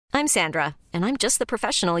I'm Sandra, and I'm just the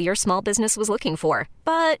professional your small business was looking for.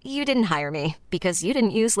 But you didn't hire me because you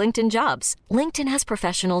didn't use LinkedIn Jobs. LinkedIn has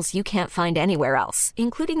professionals you can't find anywhere else,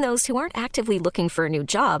 including those who aren't actively looking for a new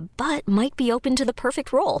job, but might be open to the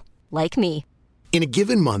perfect role, like me. In a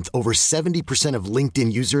given month, over 70% of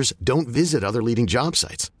LinkedIn users don't visit other leading job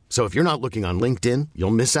sites. So if you're not looking on LinkedIn,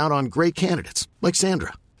 you'll miss out on great candidates like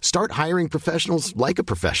Sandra. Start hiring professionals like a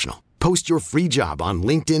professional. Post your free job on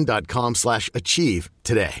linkedin.com/achieve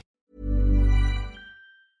today.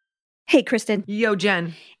 Hey, Kristen. Yo,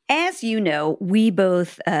 Jen. As you know, we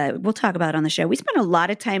both, we'll talk about on the show, we spend a lot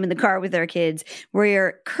of time in the car with our kids.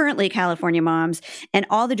 We're currently California moms, and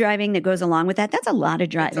all the driving that goes along with that, that's a lot of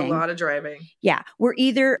driving. It's a lot of driving. Yeah. We're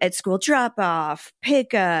either at school drop-off,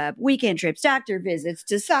 pickup, weekend trips, doctor visits,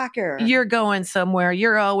 to soccer. You're going somewhere.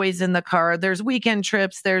 You're always in the car. There's weekend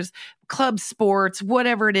trips. There's club sports,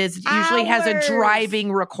 whatever it is. It usually has a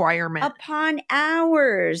driving requirement. Upon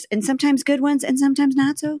hours. And sometimes good ones and sometimes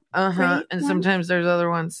not so great And ones. sometimes there's other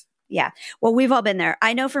ones. Yeah. Well, we've all been there.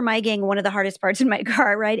 I know for my gang, one of the hardest parts in my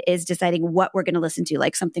car ride is deciding what we're going to listen to,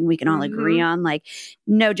 like something we can all agree on. Like,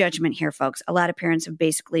 no judgment here, folks. A lot of parents have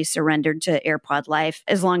basically surrendered to AirPod life.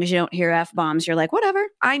 As long as you don't hear F-bombs, you're like, whatever.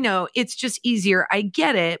 I know. It's just easier. I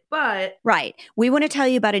get it, but... Right. We want to tell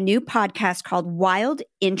you about a new podcast called Wild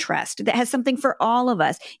Interest that has something for all of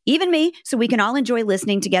us, even me, so we can all enjoy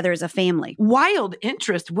listening together as a family. Wild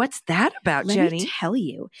Interest? What's that about, Let Jenny? me tell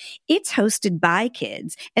you. It's hosted by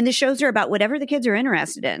kids, and the shows are about whatever the kids are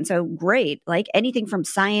interested in. So great, like anything from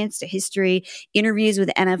science to history, interviews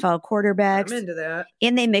with NFL quarterbacks. I'm into that.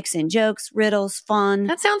 And they mix in jokes, riddles, fun.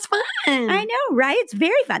 That sounds fun. I know, right? It's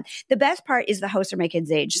very fun. The best part is the hosts are my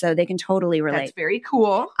kids' age, so they can totally relate. That's very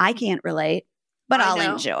cool. I can't relate, but I I'll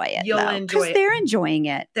know. enjoy it. You'll enjoy because it. they're enjoying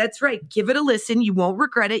it. That's right. Give it a listen. You won't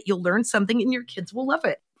regret it. You'll learn something and your kids will love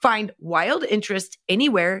it. Find Wild Interest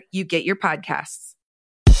anywhere you get your podcasts.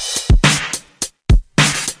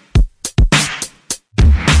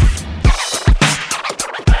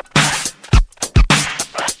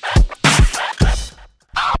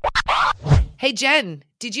 Hey, Jen,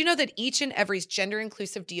 did you know that Each and Every's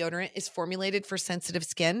gender-inclusive deodorant is formulated for sensitive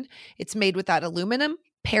skin? It's made without aluminum,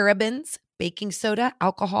 parabens, baking soda,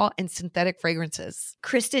 alcohol, and synthetic fragrances.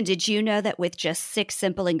 Kristen, did you know that with just 6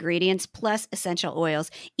 simple ingredients plus essential oils,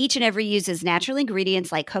 Each and Every uses natural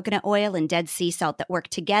ingredients like coconut oil and Dead Sea salt that work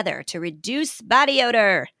together to reduce body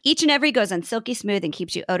odor? Each and Every goes on silky smooth and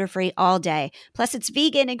keeps you odor-free all day. Plus, it's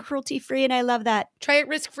vegan and cruelty-free, and I love that. Try it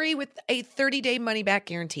risk-free with a 30-day money-back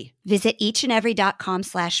guarantee. Visit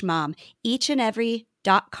eachandevery.com/mom,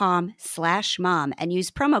 eachandevery.com/mom, and use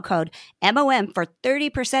promo code MOM for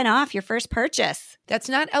 30% off your first purchase. That's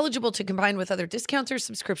not eligible to combine with other discounts or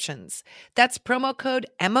subscriptions. That's promo code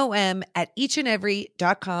MOM at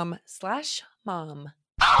eachandevery.com/mom.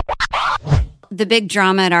 The big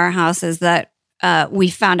drama at our house is that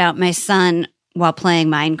we found out my son, while playing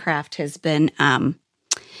Minecraft, has been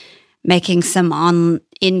making some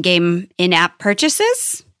in-game in-app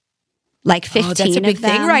purchases, like 15 that's a big of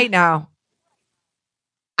them. thing right now.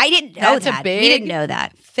 I didn't know That's that. a big We didn't know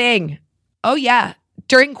that. thing. Oh, yeah.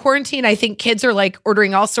 During quarantine, I think kids are like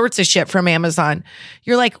ordering all sorts of shit from Amazon.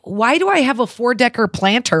 You're like, why do I have a 4-decker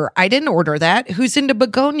planter? I didn't order that. Who's into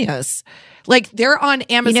begonias? Like, they're on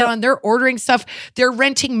Amazon. They're ordering stuff. They're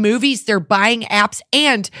renting movies. They're buying apps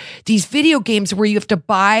and these video games where you have to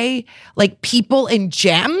buy like people and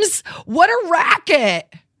gems. What a racket.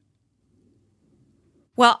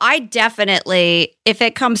 Well, I definitely, if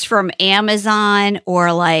it comes from Amazon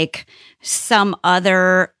or like some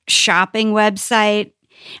other shopping website,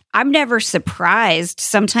 I'm never surprised.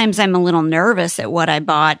 Sometimes I'm a little nervous at what I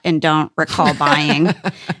bought and don't recall buying.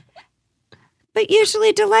 But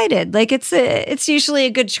usually delighted. Like it's usually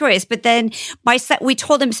a good choice. But then we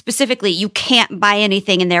told him specifically, you can't buy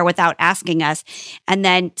anything in there without asking us. And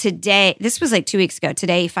then today, this was like 2 weeks ago,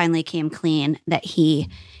 today he finally came clean that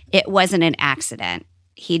it wasn't an accident.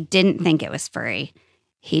 He didn't think it was free.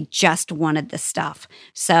 He just wanted the stuff.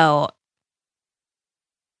 So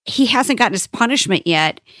he hasn't gotten his punishment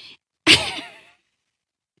yet.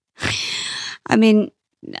 I mean,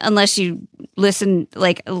 unless you listening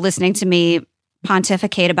to me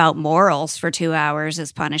pontificate about morals for 2 hours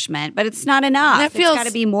as punishment, but it's not enough. It's got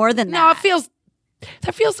to be more than that. No,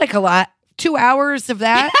 that feels like a lot. 2 hours of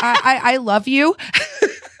that. I love you.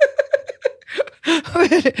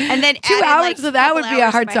 And then 2 hours of that would be a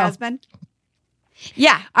hard sell.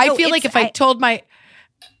 Yeah. I feel like if I told my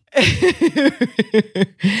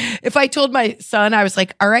If I told my son, I was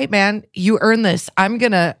like, all right, man, you earn this. I'm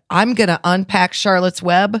gonna unpack Charlotte's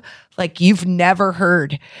Web like you've never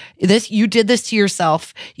heard. You did this to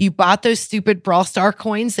yourself. You bought those stupid Brawl Star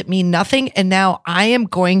coins that mean nothing. And now I am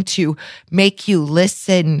going to make you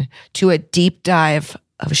listen to a deep dive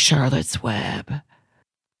of Charlotte's Web.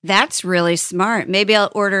 That's really smart. Maybe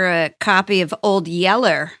I'll order a copy of Old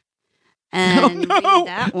Yeller and read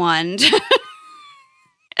that one.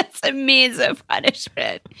 It's a means of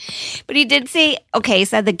punishment. But he did say, he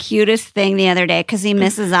said the cutest thing the other day because he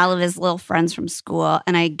misses all of his little friends from school.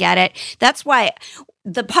 And I get it. That's why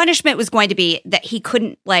the punishment was going to be that he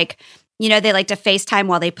couldn't, they like to FaceTime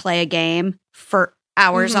while they play a game for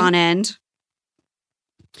hours on end.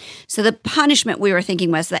 So the punishment we were thinking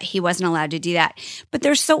was that he wasn't allowed to do that. But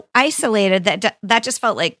they're so isolated that just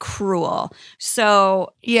felt like cruel.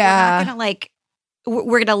 So we're not going to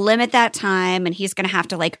we're going to limit that time, and he's going to have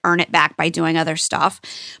to earn it back by doing other stuff.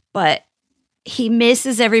 But he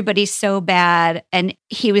misses everybody so bad. And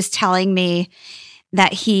he was telling me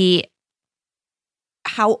that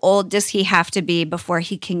how old does he have to be before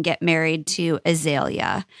he can get married to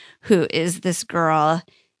Azalea, who is this girl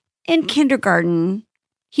in kindergarten.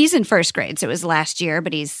 He's in first grade, so it was last year,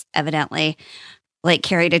 but he's evidently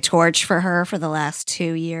carried a torch for her for the last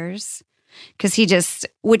 2 years. Because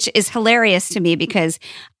which is hilarious to me because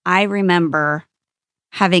I remember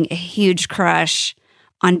having a huge crush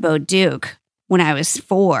on Bo Duke when I was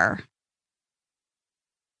 4.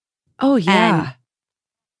 Oh, yeah. And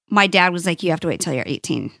my dad was like, you have to wait till you're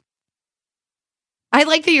 18. I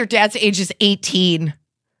like that your dad's age is 18.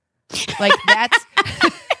 That's...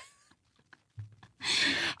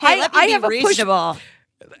 Hey, let me be reasonable.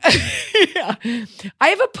 Yeah. I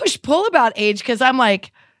have a push-pull about age because I'm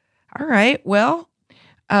like, all right, well,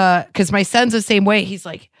 because my son's the same way. He's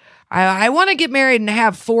like, I want to get married and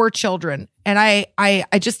have 4 children. And I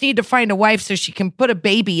just need to find a wife so she can put a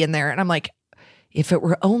baby in there. And I'm like, if it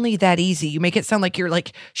were only that easy. You make it sound like you're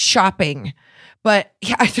shopping. But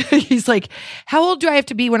yeah, he's like, how old do I have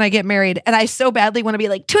to be when I get married? And I so badly want to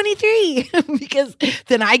be 23 because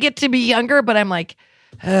then I get to be younger. But I'm like,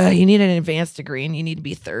 you need an advanced degree and you need to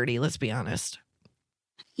be 30. Let's be honest.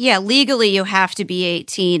 Yeah, legally you have to be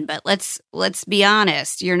 18, but let's be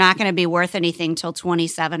honest. You're not going to be worth anything till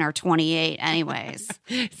 27 or 28 anyways.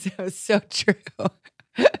 So true.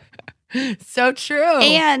 So true.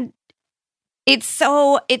 And it's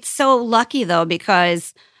so lucky though,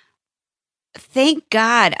 because thank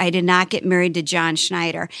God I did not get married to John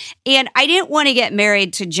Schneider. And I didn't want to get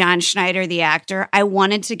married to John Schneider, the actor. I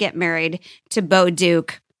wanted to get married to Bo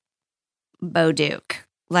Duke.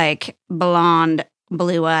 Blonde,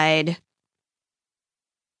 blue-eyed,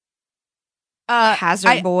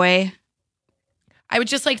 hazard boy. I would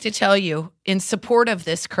just like to tell you, in support of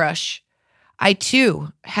this crush, I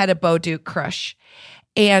too had a Bo Duke crush.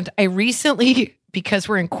 And I recently, because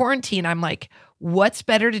we're in quarantine, I'm like, what's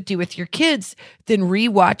better to do with your kids than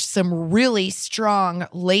rewatch some really strong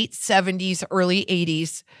late 70s, early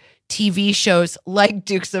 80s TV shows like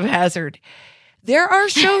Dukes of Hazzard? There are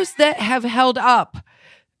shows that have held up.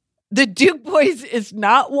 The Duke Boys is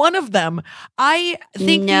not one of them. I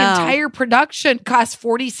think the entire production cost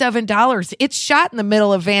 $47. It's shot in the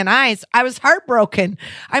middle of Van Nuys. I was heartbroken.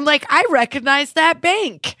 I'm like, I recognize that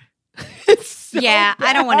bank. Yeah, bad.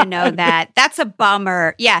 I don't want to know that. That's a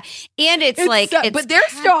bummer. Yeah. And it's but they're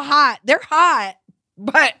still hot. They're hot,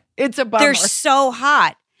 but it's a bummer. They're so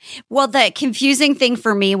hot. Well, the confusing thing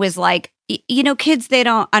for me was kids, they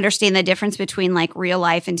don't understand the difference between real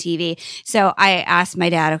life and TV. So I asked my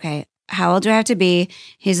dad, okay, how old do I have to be?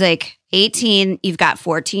 He's like, 18, you've got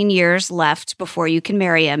 14 years left before you can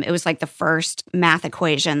marry him. It was the first math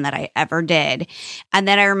equation that I ever did. And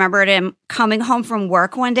then I remembered him coming home from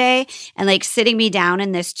work one day and sitting me down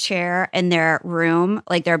in this chair in their room,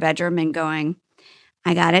 their bedroom, and going,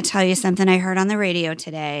 I got to tell you something I heard on the radio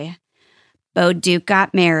today. Bo Duke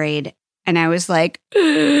got married. And I was like,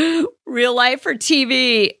 real life or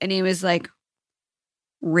TV? And he was like,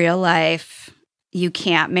 real life. You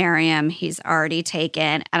can't marry him. He's already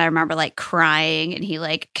taken. And I remember crying, and he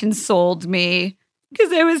consoled me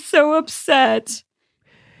because I was so upset.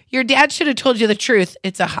 Your dad should have told you the truth.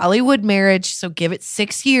 It's a Hollywood marriage, so give it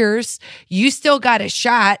 6 years. You still got a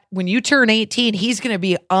shot. When you turn 18, he's going to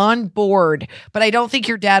be on board. But I don't think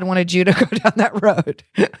your dad wanted you to go down that road.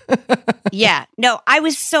 Yeah. No,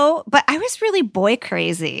 but I was really boy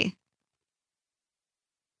crazy.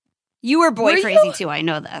 You were boy crazy too. I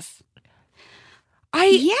know this.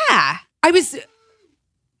 You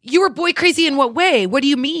were boy crazy in what way? What do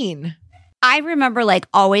you mean? I remember like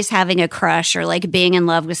always having a crush or like being in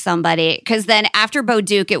love with somebody. Because then after Bo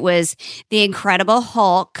Duke, it was The Incredible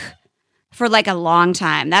Hulk for like a long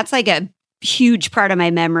time. That's like a huge part of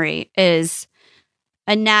my memory is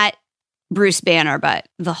not Bruce Banner, but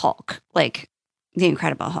the Hulk, like The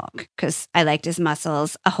Incredible Hulk, because I liked his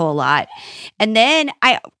muscles a whole lot. And then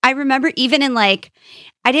I remember even in like,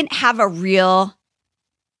 I didn't have a real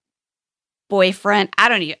boyfriend.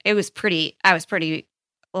 I was pretty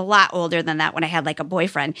a lot older than that when I had like a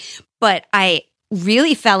boyfriend, but I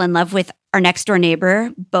really fell in love with our next door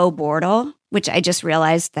neighbor, Bo Bortle, which I just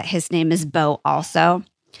realized that his name is Bo also.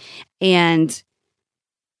 And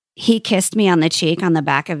he kissed me on the cheek on the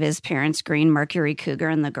back of his parents' green Mercury Cougar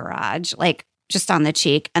in the garage, like just on the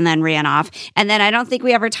cheek, and then ran off. And then I don't think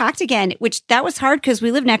we ever talked again, which that was hard because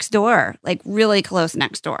we live next door, like really close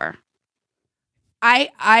next door.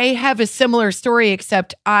 I have a similar story,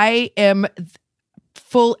 except I am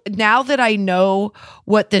full. Now that I know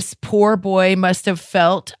what this poor boy must have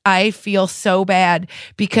felt, I feel so bad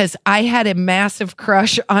because I had a massive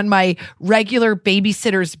crush on my regular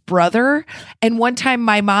babysitter's brother. And one time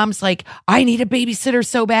my mom's like, I need a babysitter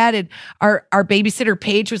so bad. And our babysitter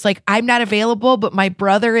Paige was like, I'm not available, but my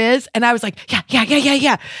brother is. And I was like,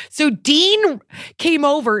 yeah. So Dean came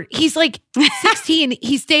over. He's like 16.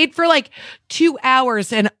 He stayed for like 2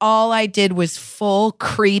 hours and all I did was full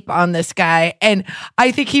creep on this guy. And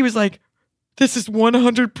I think he was like, this is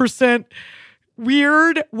 100%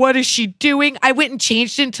 weird. What is she doing? I went and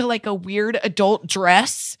changed into like a weird adult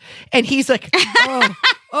dress. And he's like, I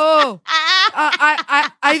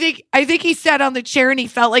think he sat on the chair and he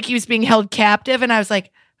felt like he was being held captive. And I was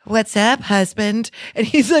like, what's up, husband? And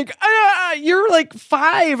he's like, you're like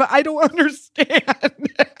 5. I don't understand.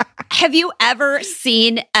 Have you ever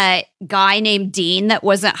seen a guy named Dean that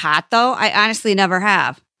wasn't hot, though? I honestly never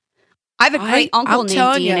have. I have a great uncle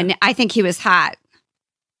named Dean, and I think he was hot.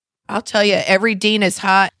 I'll tell you, every Dean is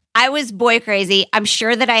hot. I was boy crazy. I'm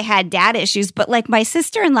sure that I had dad issues, but like my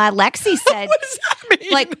sister-in-law, Lexi said, what does that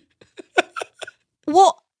mean? Like,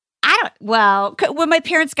 when my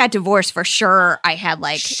parents got divorced, for sure, I had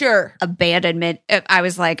like abandonment. I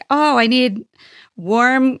was like, oh, I need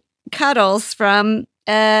warm cuddles from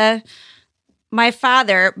my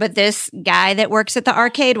father, but this guy that works at the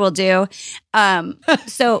arcade will do. But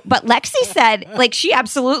Lexi said, like, she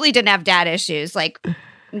absolutely didn't have dad issues, like,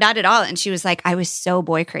 not at all. And she was like, I was so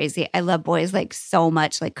boy crazy. I love boys like so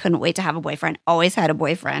much, like, couldn't wait to have a boyfriend. Always had a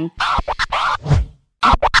boyfriend.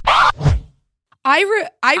 I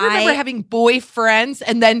remember having boyfriends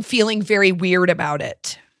and then feeling very weird about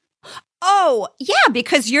it. Oh, yeah,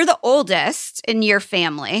 because you're the oldest in your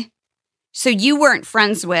family. So you weren't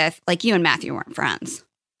friends with, like, you and Matthew weren't friends.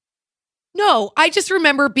 No, I just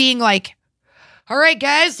remember being like, all right,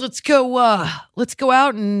 guys, let's go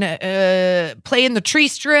out and play in the tree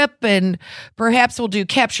strip, and perhaps we'll do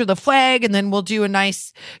capture the flag, and then we'll do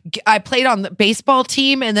I played on the baseball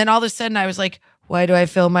team, and then all of a sudden I was like, why do I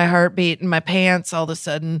feel my heartbeat in my pants all of a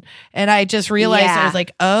sudden? And I just realized I was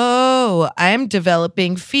like, oh, I'm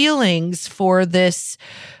developing feelings for this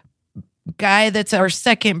guy that's our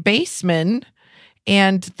second baseman,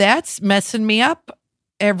 and that's messing me up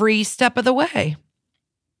every step of the way.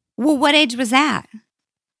 Well, what age was that?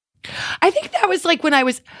 I think that was like when I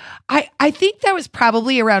think that was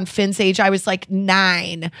probably around Finn's age. I was like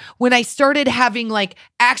 9 when I started having like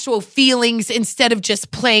actual feelings instead of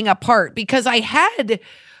just playing a part, because I had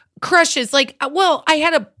crushes. Like, well, I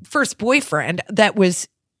had a first boyfriend that was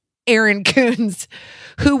Aaron Coons,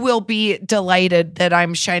 who will be delighted that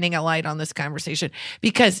I'm shining a light on this conversation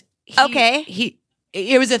because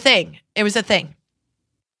it was a thing. It was a thing.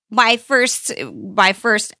 My first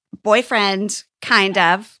boyfriend, kind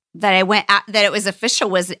of, that I went at, that it was official,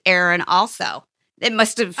 was Aaron also. It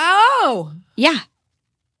must have. Oh. Yeah.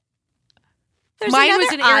 There's Mine another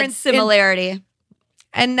was an Aaron similarity.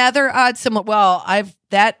 Another odd similar. Well,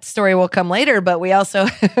 that story will come later, but we also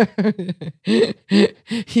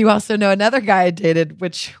you also know another guy I dated,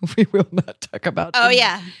 which we will not talk about. Oh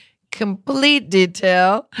yeah. Complete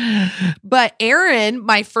detail. But Aaron,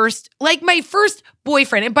 my first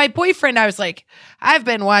boyfriend, and by boyfriend, I was like, I've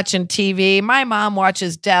been watching TV. My mom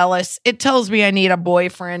watches Dallas. It tells me I need a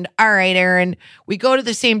boyfriend. All right, Aaron, we go to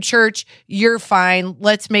the same church. You're fine.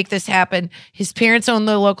 Let's make this happen. His parents own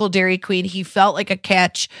the local Dairy Queen. He felt like a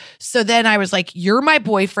catch. So then I was like, you're my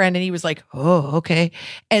boyfriend. And he was like, oh, okay.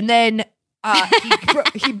 And then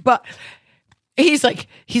He's like,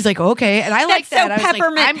 okay. And I like that. That's so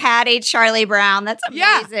Peppermint Patty, Charlie Brown. That's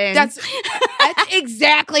amazing. Yeah, that's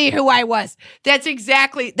exactly who I was. That's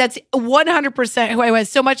 100% who I was.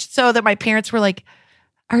 So much so that my parents were like,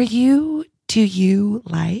 do you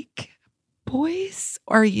like boys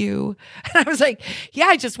are you? And I was like, yeah,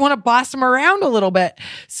 I just want to boss him around a little bit.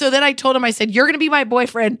 So then I told him, I said, you're going to be my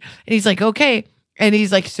boyfriend. And he's like, okay. And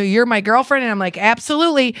he's like, so you're my girlfriend? And I'm like,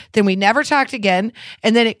 absolutely. Then we never talked again.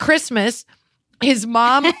 And then at Christmas, his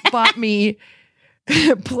mom bought me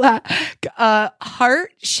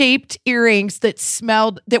heart-shaped earrings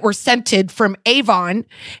that were scented from Avon.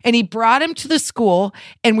 And he brought them to the school,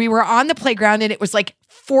 and we were on the playground, and it was like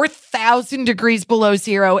 4,000 degrees below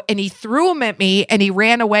zero. And he threw them at me, and he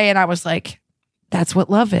ran away. And I was like, that's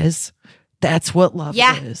what love is. That's what love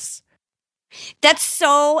is. That's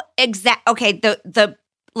so exact. Okay, the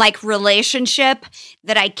like relationship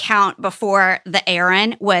that I count before the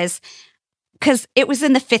Aaron was because it was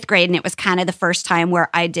in the 5th grade, and it was kind of the first time where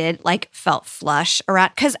I did like felt flush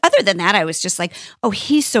around. Because other than that, I was just like, oh,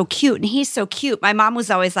 he's so cute, and he's so cute. My mom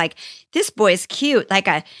was always like, this boy's cute.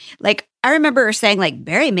 I remember her saying like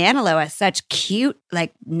Barry Manilow has such cute,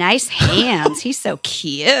 like nice hands. He's so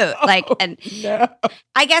cute. I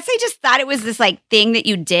guess I just thought it was this like thing that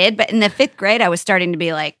you did. But in the 5th grade, I was starting to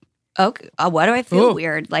be like, okay, why do I feel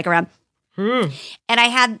weird? Like around. And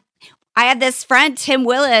I had this friend, Tim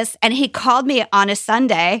Willis, and he called me on a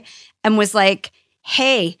Sunday and was like,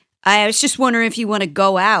 hey, I was just wondering if you want to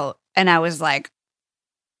go out. And I was like,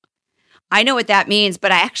 I know what that means,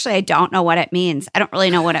 but I don't know what it means. I don't really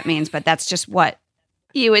know what it means, but that's just what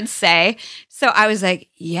you would say. So I was like,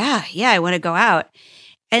 yeah, I want to go out.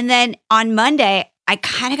 And then on Monday, I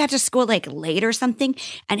kind of got to school like late or something.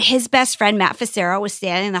 And his best friend, Matt Facero, was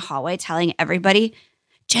standing in the hallway telling everybody,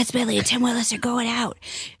 Jess Bailey and Tim Willis are going out.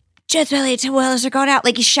 Jess Bailey and Tim Willis are going out.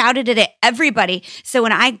 Like he shouted it at everybody. So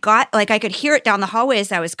when I got, like I could hear it down the hallway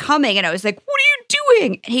as I was coming, and I was like, what are you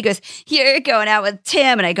doing? And he goes, you're going out with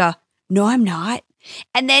Tim. And I go, no, I'm not.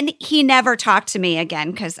 And then he never talked to me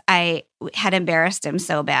again because I had embarrassed him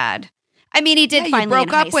so bad. I mean, he did finally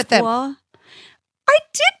broke up with him. I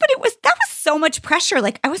did, but that was so much pressure.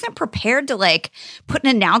 Like I wasn't prepared to like put an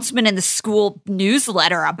announcement in the school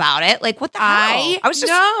newsletter about it. Like what the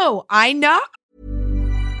hell? I know.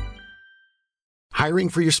 Hiring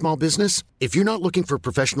for your small business? If you're not looking for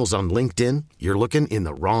professionals on LinkedIn, you're looking in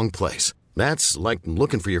the wrong place. That's like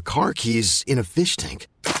looking for your car keys in a fish tank.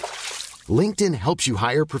 LinkedIn helps you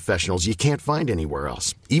hire professionals you can't find anywhere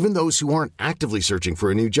else, even those who aren't actively searching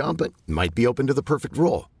for a new job but might be open to the perfect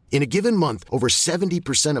role. In a given month, over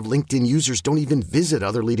 70% of LinkedIn users don't even visit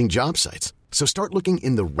other leading job sites. So start looking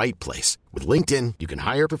in the right place. With LinkedIn, you can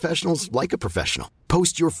hire professionals like a professional.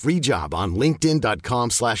 Post your free job on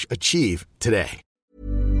linkedin.com/achieve today.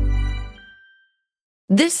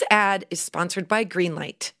 This ad is sponsored by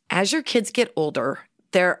Greenlight. As your kids get older,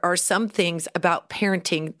 there are some things about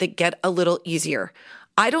parenting that get a little easier.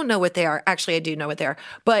 I don't know what they are. Actually, I do know what they are.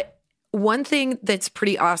 But one thing that's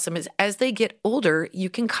pretty awesome is as they get older, you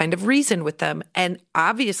can kind of reason with them. And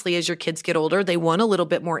obviously, as your kids get older, they want a little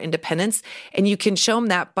bit more independence. And you can show them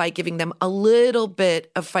that by giving them a little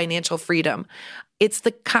bit of financial freedom. It's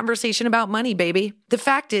the conversation about money, baby. The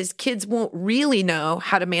fact is, kids won't really know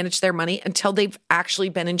how to manage their money until they've actually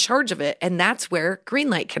been in charge of it. And that's where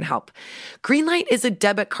Greenlight can help. Greenlight is a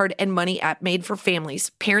debit card and money app made for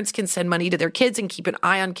families. Parents can send money to their kids and keep an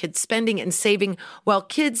eye on kids' spending and saving, while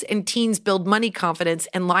kids and teens build money confidence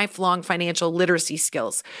and lifelong financial literacy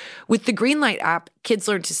skills. With the Greenlight app, kids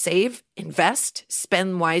learn to save, invest,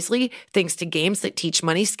 spend wisely, thanks to games that teach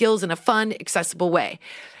money skills in a fun, accessible way.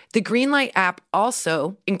 The Greenlight app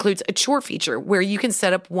also includes a chore feature where you can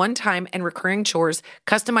set up one-time and recurring chores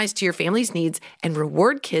customized to your family's needs and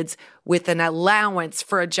reward kids with an allowance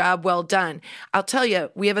for a job well done. I'll tell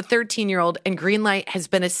you, we have a 13-year-old and Greenlight has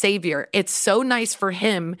been a savior. It's so nice for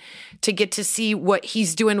him to get to see what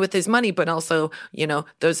he's doing with his money, but also,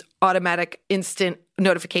 those automatic instant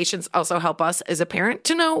notifications also help us as a parent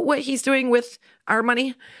to know what he's doing with our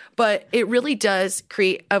money. But it really does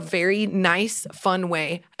create a very nice, fun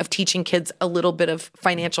way of teaching kids a little bit of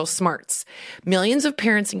financial smarts. Millions of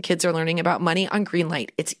parents and kids are learning about money on Greenlight.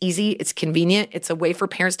 It's easy, it's convenient, it's a way for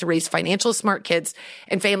parents to raise financial smart kids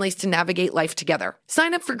and families to navigate life together.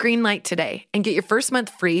 Sign up for Greenlight today and get your first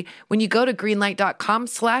month free when you go to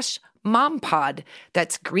greenlight.com/mompod.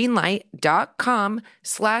 That's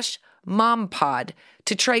greenlight.com/mompod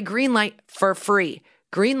to try Greenlight for free.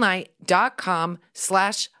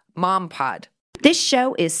 Greenlight.com/mompod. This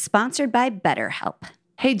show is sponsored by BetterHelp.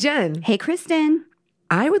 Hey, Jen. Hey, Kristen.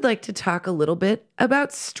 I would like to talk a little bit about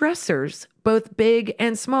stressors, both big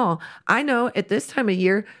and small. I know at this time of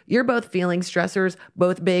year, you're both feeling stressors,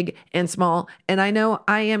 both big and small. And I know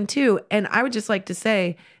I am too. And I would just like to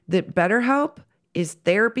say that BetterHelp is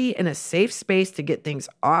therapy and a safe space to get things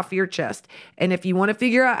off your chest. And if you want to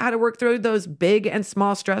figure out how to work through those big and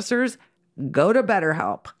small stressors, go to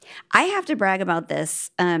BetterHelp. I have to brag about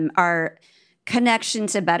this, our connection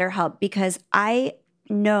to BetterHelp, because I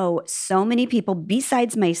know so many people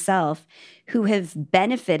besides myself who have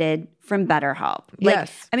benefited from BetterHelp. Like,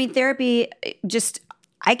 Yes. I mean, therapy,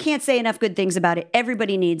 I can't say enough good things about it.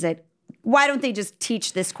 Everybody needs it. Why don't they just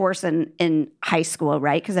teach this course in high school,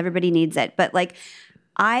 right? Because everybody needs it. But like,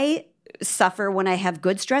 I suffer when I have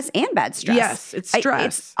good stress and bad stress. Yes, it's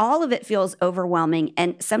stress. All of it feels overwhelming.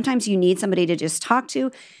 And sometimes you need somebody to just talk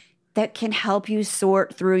to that can help you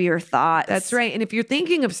sort through your thoughts. That's right. And if you're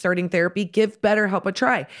thinking of starting therapy, give BetterHelp a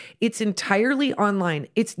try. It's entirely online.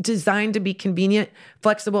 It's designed to be convenient,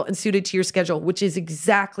 flexible, and suited to your schedule, which is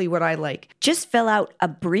exactly what I like. Just fill out a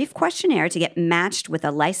brief questionnaire to get matched with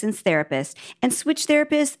a licensed therapist and switch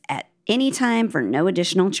therapists at any time for no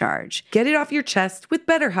additional charge. Get it off your chest with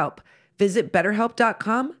BetterHelp. Visit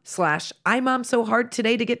BetterHelp.com/IMomSoHard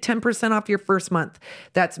today to get 10% off your first month.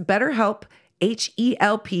 That's BetterHelp,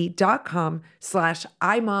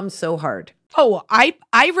 HELP.com/IMomSoHard. Oh, I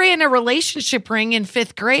ran a relationship ring in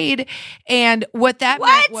 5th grade, and what that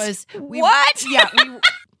meant was What? Yeah.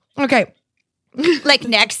 Okay. Like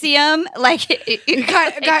Nexium? Like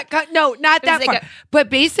No, not that like far.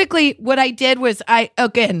 But basically, what I did was I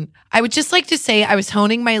would just like to say I was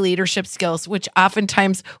honing my leadership skills, which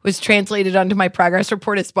oftentimes was translated onto my progress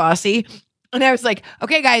report as bossy. And I was like,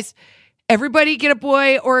 okay, guys, everybody get a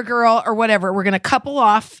boy or a girl or whatever. We're going to couple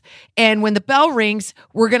off. And when the bell rings,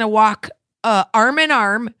 we're going to walk arm in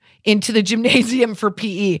arm into the gymnasium for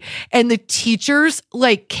PE. And the teachers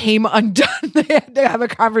like came undone. They had to have a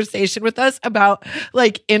conversation with us about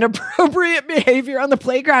like inappropriate behavior on the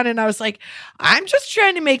playground. And I was like, I'm just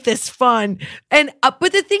trying to make this fun. And,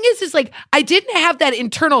 but the thing is like, I didn't have that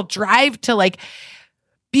internal drive to like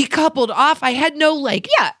be coupled off. I had no like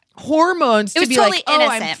hormones to be totally like, oh,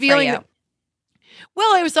 I'm feeling it.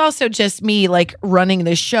 Well, it was also just me like running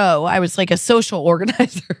the show. I was like a social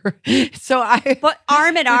organizer. But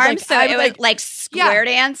arm in arm, like, so it was like square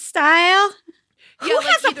dance style? Who like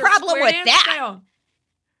has a either problem square with dance that? style.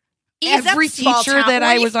 Is Every that small teacher town? that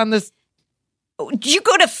I was on this. Did you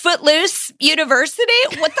go to Footloose University?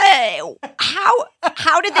 What the?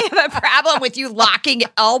 How did they have a problem with you locking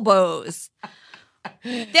elbows?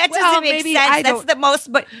 That doesn't make sense. That's the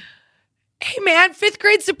most. But hey, man, 5th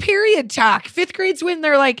grade's a period talk. 5th grade's when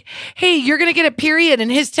they're like, hey, you're going to get a period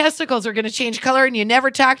and his testicles are going to change color and you never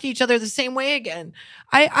talk to each other the same way again.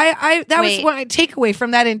 That was what I take away from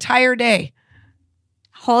that entire day.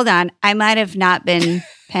 Hold on. I might have not been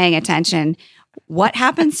paying attention. What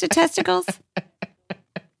happens to testicles?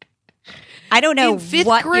 I don't know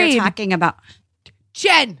what you're talking about.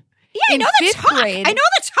 Jen. Yeah, I know the talk. I know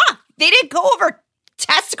the talk. They didn't go over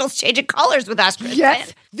testicles changing colors with us. Kristen.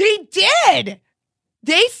 Yes, they did.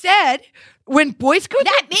 They said when boys go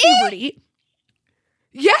through puberty.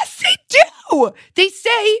 Yes, they do. They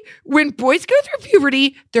say when boys go through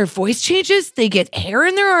puberty, their voice changes. They get hair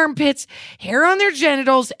in their armpits, hair on their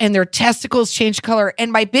genitals, and their testicles change color.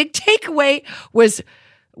 And my big takeaway was,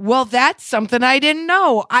 well, that's something I didn't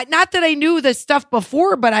know. Not that I knew this stuff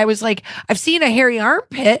before, but I was like, I've seen a hairy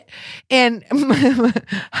armpit, and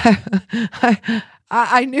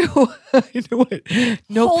I knew what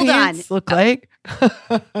no pants look like.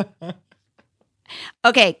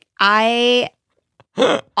 Okay,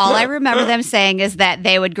 all I remember them saying is that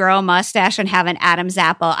they would grow a mustache and have an Adam's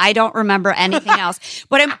apple. I don't remember anything else.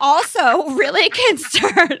 But I'm also really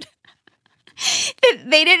concerned that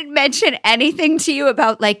they didn't mention anything to you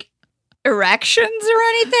about like erections or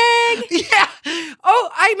anything. Yeah. Oh,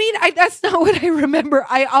 I mean, that's not what I remember.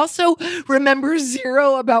 I also remember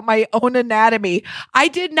zero about my own anatomy. I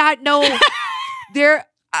did not know there.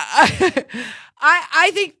 I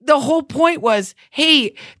think the whole point was,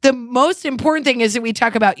 hey, the most important thing is that we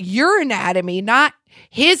talk about your anatomy, not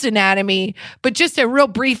his anatomy, but just a real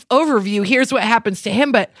brief overview. Here's what happens to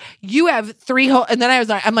him. But you have 3 holes. And then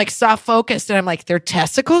I'm like soft focused and I'm like, their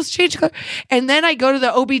testicles change color. And then I go to the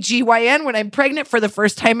OBGYN when I'm pregnant for the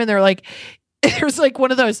first time and they're like, there's like one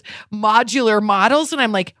of those modular models. And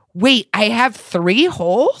I'm like, wait, I have 3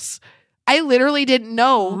 holes? I literally didn't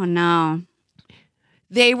know. Oh, no.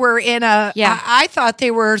 They were in a, I thought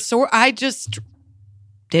they were, so I just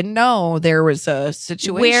didn't know there was a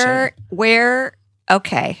situation. Where,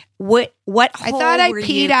 okay. What I thought I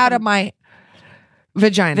peed out of my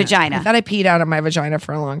vagina. I thought I peed out of my vagina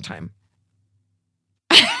for a long time.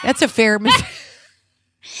 That's a fair mistake.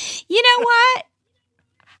 You know what?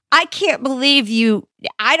 I can't believe you.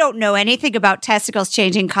 I don't know anything about testicles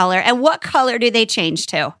changing color. And what color do they change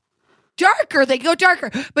to? Darker. They go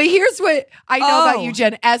darker. But here's what I know about you,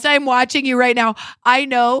 Jen. As I'm watching you right now, I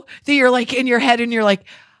know that you're like in your head and you're like,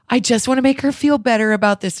 I just want to make her feel better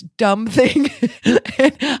about this dumb thing.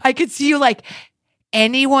 And I could see you like,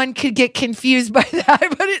 anyone could get confused by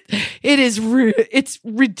that, but it's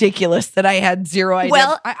ridiculous that I had zero idea.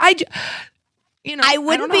 Well, I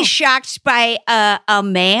wouldn't be shocked by a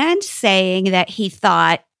man saying that he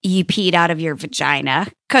thought you peed out of your vagina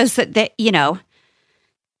because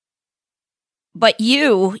but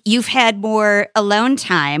you've had more alone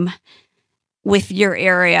time with your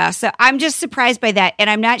area. So I'm just surprised by that. And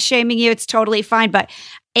I'm not shaming you. It's totally fine.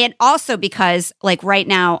 And also because like right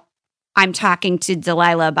now I'm talking to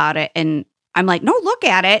Delilah about it and I'm like, no, look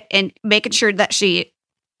at it and making sure that she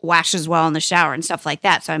washes well in the shower and stuff like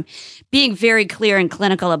that. So I'm being very clear and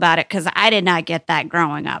clinical about it because I did not get that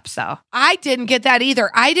growing up. So I didn't get that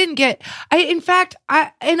either. In fact,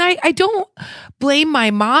 I don't blame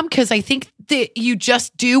my mom because I think that you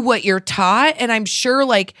just do what you're taught. And I'm sure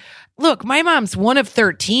like, look, my mom's one of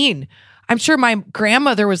 13. I'm sure my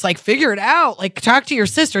grandmother was like, figure it out. Like, talk to your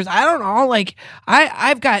sisters. I don't know. Like,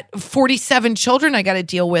 I've got 47 children I got to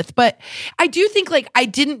deal with. But I do think like I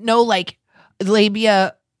didn't know like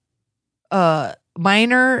labia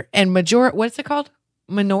minor and majora. What's it called?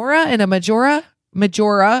 Minora and a majora?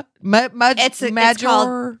 Majora.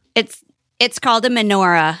 It's called a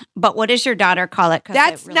menorah, but what does your daughter call it?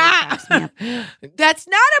 That's really not. It's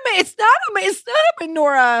not a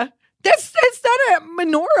menorah. That's not a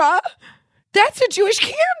menorah. That's a Jewish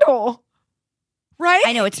candle, right?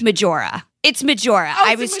 I know it's majora. It's majora. Oh,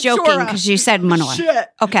 I was joking because you said menorah. Shit.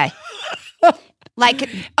 Okay. Like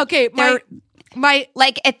okay, my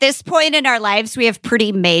at this point in our lives, we have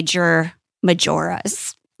pretty major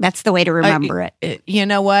majoras. That's the way to remember it. You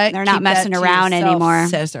know what? They're not messing around anymore.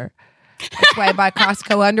 Sister. That's why I buy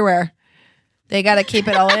Costco underwear. They got to keep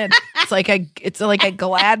it all in. It's like a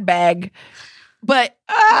Glad bag. But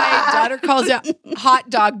my daughter calls it hot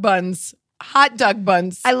dog buns. Hot dog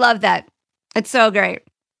buns. I love that. It's so great.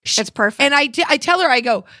 It's perfect. And I tell her, I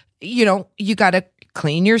go, you got to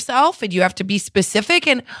clean yourself and you have to be specific.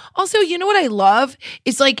 And also, you know what I love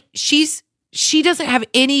is like she doesn't have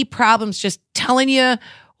any problems just telling you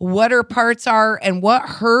what her parts are and what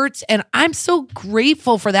hurts. And I'm so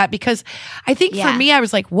grateful for that because I think for me, I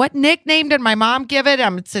was like, what nickname did my mom give it?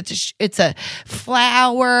 It's a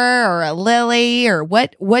flower or a lily or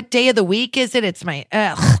what day of the week is it? It's my,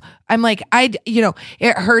 I'm like,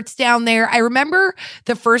 it hurts down there. I remember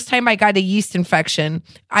the first time I got a yeast infection,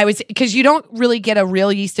 because you don't really get a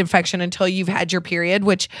real yeast infection until you've had your period,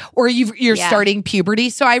 or you're starting puberty.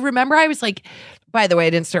 So I remember I was like, by the way, I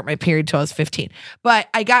didn't start my period till I was 15, but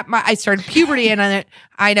I started puberty and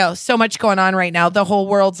I know so much going on right now. The whole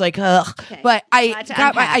world's like, ugh, okay. But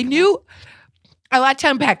I knew a lot to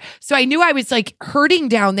unpack. So I knew I was like hurting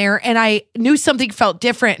down there and I knew something felt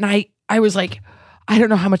different. And I was like, I don't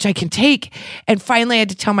know how much I can take. And finally I had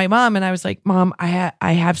to tell my mom and I was like, Mom, I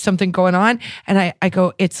have something going on. And I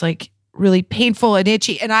go, it's like really painful and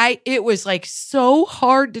itchy. And it was like so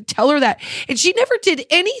hard to tell her that. And she never did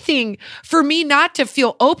anything for me not to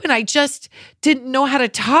feel open. I just didn't know how to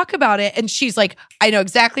talk about it. And she's like, I know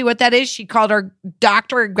exactly what that is. She called our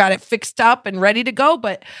doctor and got it fixed up and ready to go.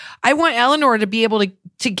 But I want Eleanor to be able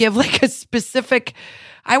to give like a specific,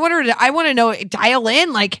 I want to know, dial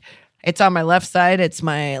in, like it's on my left side. It's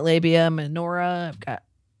my labia minora. I've got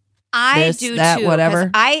this, do that, too,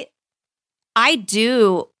 whatever. I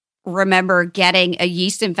do remember getting a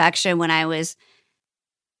yeast infection when I was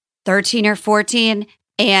 13 or 14.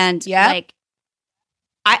 And I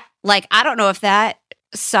don't know if that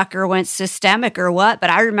sucker went systemic or what,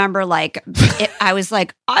 but I remember I was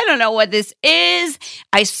like, I don't know what this is.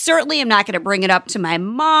 I certainly am not going to bring it up to my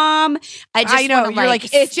mom. I know you're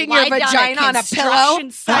like itching your vagina on a pillow.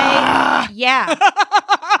 Yeah.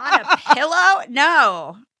 On a pillow?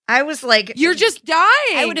 No. I was like, you're just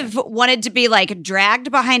dying. I would have wanted to be like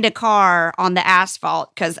dragged behind a car on the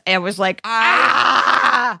asphalt because I was like,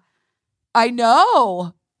 I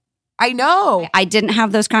know. I didn't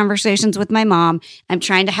have those conversations with my mom. I'm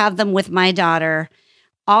trying to have them with my daughter.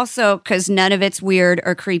 Also, because none of it's weird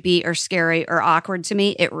or creepy or scary or awkward to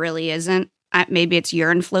me. It really isn't. Maybe it's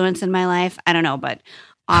your influence in my life. I don't know, but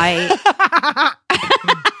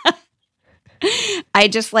I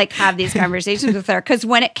just like have these conversations with her because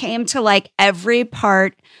when it came to like every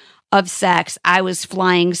part of sex, I was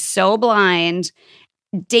flying so blind,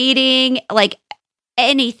 dating, like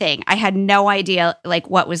anything. I had no idea like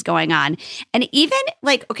what was going on. And even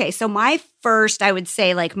like, okay, so my first, I would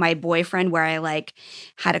say like my boyfriend where I like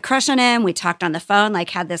had a crush on him. We talked on the phone,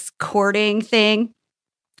 like had this courting thing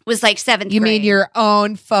was like 7th grade. You mean your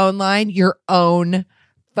own phone line? Your own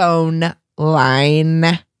phone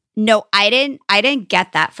line? No, I didn't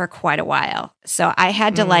get that for quite a while. So I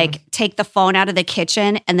had to like take the phone out of the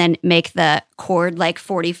kitchen and then make the cord like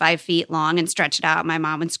 45 feet long and stretch it out. My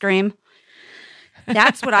mom would scream.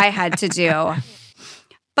 That's what I had to do.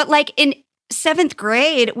 But like in 7th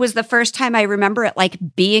grade was the first time I remember it like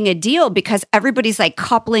being a deal because everybody's like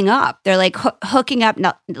coupling up. They're like hooking up.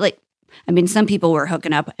 Not like, I mean, some people were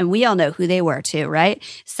hooking up and we all know who they were too, right?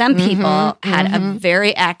 Some people had a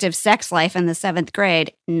very active sex life in the 7th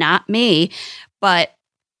grade. Not me, but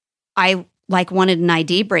I like wanted an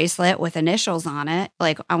ID bracelet with initials on it.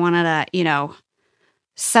 Like I wanted a, you know,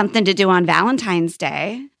 something to do on Valentine's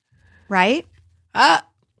Day, right?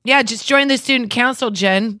 Yeah, just join the student council,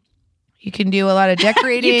 Jen. You can do a lot of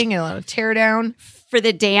decorating and a lot of tear down. For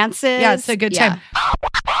the dances. Yeah, it's a good time.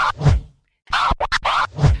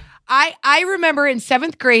 I remember in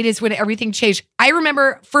 7th grade is when everything changed. I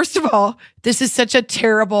remember, first of all, this is such a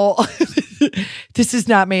terrible, this is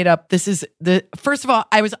not made up. First of all,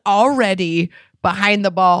 I was already behind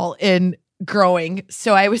the ball in growing.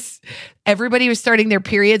 So everybody was starting their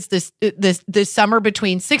periods this summer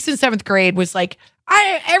between 6th and 7th grade was like,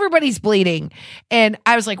 everybody's bleeding. And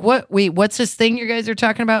I was like, what's this thing you guys are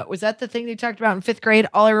talking about? Was that the thing they talked about in 5th grade?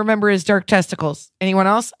 All I remember is dark testicles. Anyone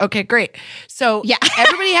else? Okay, great. So yeah,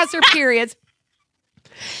 everybody has their periods.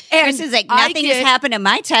 And this is like, nothing has happened to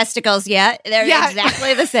my testicles yet. They're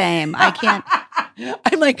exactly the same. I can't.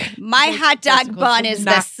 I'm like, my hot dog bun is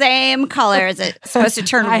the same color. Is it supposed to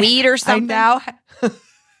turn wheat or something? I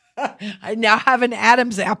now have an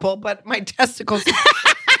Adam's apple, but my testicles.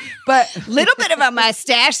 But little bit of a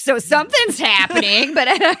mustache, so something's happening.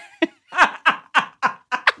 But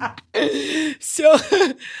so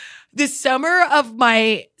the summer of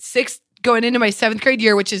my 6th, going into my 7th grade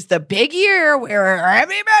year, which is the big year where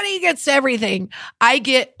everybody gets everything, I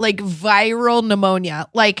get like viral pneumonia,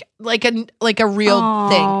 like a real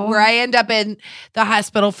thing, where I end up in the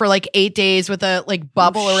hospital for like 8 days with a like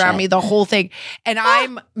bubble around me, the whole thing, and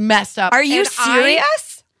I'm messed up. Are you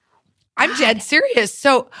serious? I'm dead serious.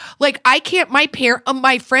 So like I can't, my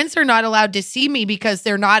friends are not allowed to see me because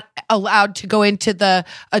they're not allowed to go into the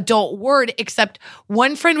adult ward, except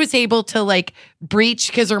one friend was able to like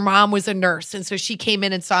breach because her mom was a nurse. And so she came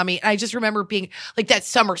in and saw me. And I just remember being like, that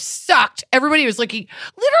summer sucked. Everybody was looking,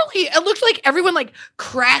 literally, it looked like everyone like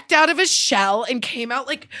cracked out of a shell and came out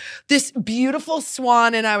like this beautiful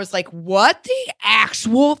swan. And I was like, what the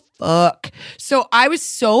actual fuck? So I was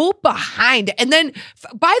so behind. And then,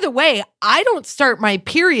 by the way, I don't start my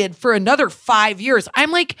period for another 5 years.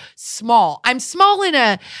 I'm like small. I'm small in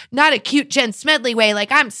a, not a cute Jen Smedley way.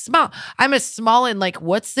 Like I'm small. I'm a small in like,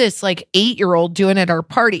 what's this like 8-year-old doing at our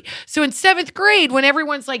party? So in 7th grade, when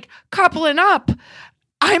everyone's like coupling up,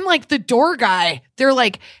 I'm like the door guy. They're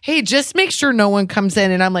like, hey, just make sure no one comes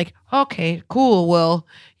in. And I'm like, okay, cool. Well,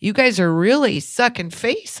 you guys are really sucking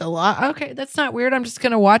face a lot. Okay, that's not weird. I'm just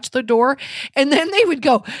going to watch the door. And then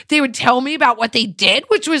they would tell me about what they did,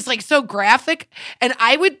 which was like so graphic. And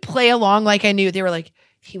I would play along like I knew. They were like,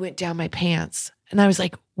 he went down my pants. And I was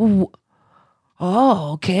like, oh,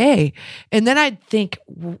 okay. And then I'd think,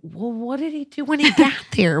 well, what did he do when he got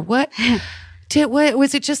there? What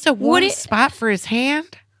was it just a warm spot for his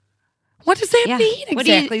hand? What does that mean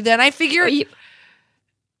exactly? Then I figured.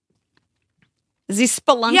 Is he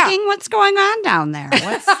spelunking? Yeah. What's going on down there?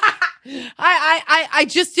 I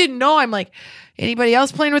just didn't know. I'm like, anybody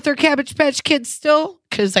else playing with their Cabbage Patch Kids still?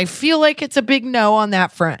 Because I feel like it's a big no on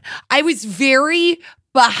that front. I was very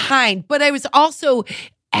behind, but I was also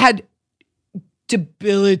had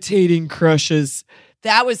debilitating crushes.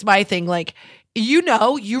 That was my thing. Like, you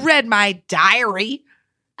read my diary.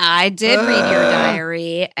 I did read your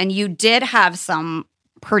diary, and you did have some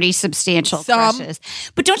pretty substantial crushes.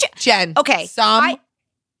 But don't you, Jen? Okay,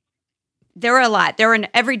 there were a lot.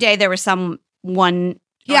 Every day there was some one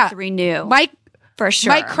or three new. For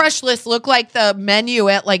sure. My crush list looked like the menu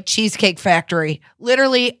at like Cheesecake Factory.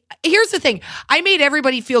 Literally, here's the thing. I made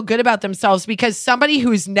everybody feel good about themselves because somebody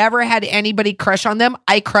who's never had anybody crush on them,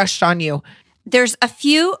 I crushed on you. There's a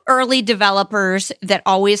few early developers that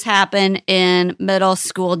always happen in middle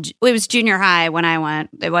school. It was junior high when I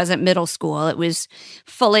went. It wasn't middle school. It was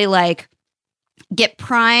fully like get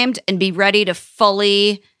primed and be ready to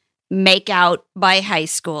fully make out by high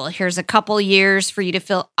school. Here's a couple years for you to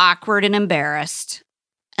feel awkward and embarrassed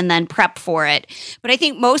and then prep for it. But I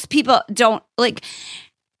think most people don't like,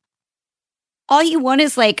 all you want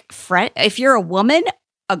is like, if you're a woman,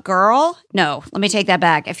 a girl, no, let me take that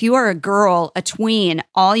back. If you are a girl, a tween,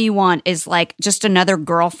 all you want is like just another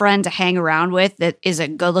girlfriend to hang around with that is a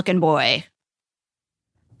good looking boy.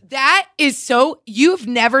 That is so, you've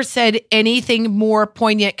never said anything more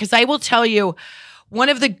poignant because I will tell you, one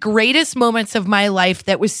of the greatest moments of my life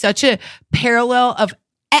that was such a parallel of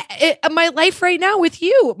my life right now with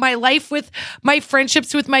you, my life with my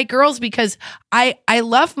friendships with my girls, because I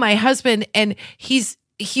love my husband and he's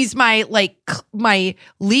my my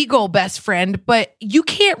legal best friend, but you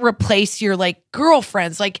can't replace your like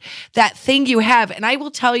girlfriends, like that thing you have. And I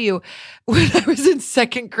will tell you, when I was in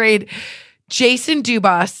second grade, Jason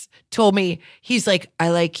Dubas told me, he's like,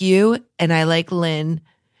 I like you and I like Lynn.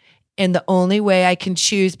 And the only way I can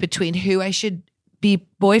choose between who I should be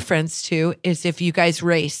boyfriends to is if you guys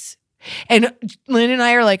race. And Lynn and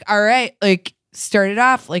I are like, all right, like start it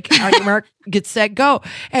off, like on your mark, get set, go.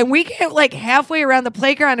 And we get like halfway around the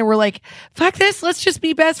playground and we're like, fuck this, let's just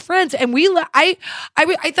be best friends. And I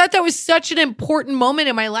thought that was such an important moment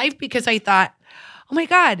in my life because I thought, oh my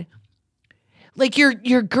God, like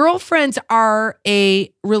your girlfriends are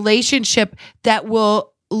a relationship that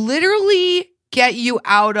will literally get you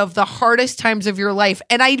out of the hardest times of your life.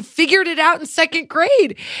 And I figured it out in second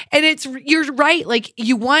grade. And you're right. Like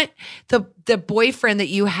you want the boyfriend that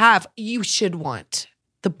you have, you should want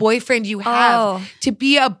the boyfriend you have to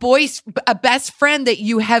be a best friend that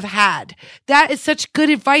you have had. That is such good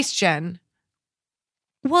advice, Jen.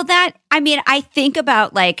 Well, I think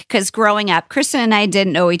about like, because growing up, Kristen and I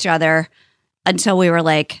didn't know each other until we were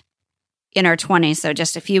like in our 20s. So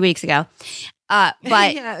just a few weeks ago. But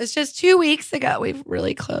yeah, it was just 2 weeks ago. We were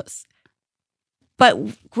really close. But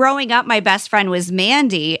growing up, my best friend was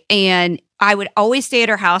Mandy, and I would always stay at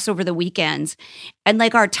her house over the weekends. And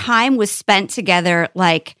like our time was spent together,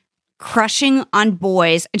 like crushing on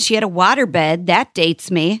boys. And she had a waterbed. That dates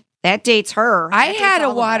me. That dates her. I had a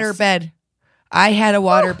waterbed. I had a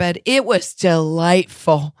waterbed. It was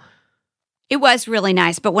delightful. It was really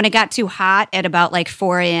nice. But when it got too hot at about like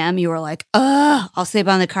 4 a.m., you were like, oh, I'll sleep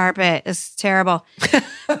on the carpet. It's terrible.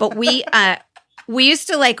 But we used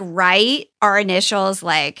to like write our initials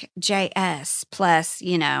like JS plus,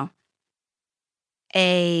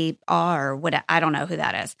 AR, what, I don't know who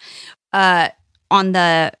that is, on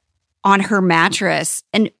her mattress.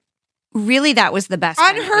 And really that was the best.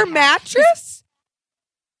 On her mattress?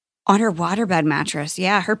 On her waterbed mattress.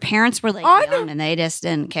 Yeah. Her parents were like young and they just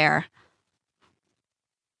didn't care.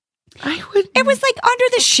 It was like under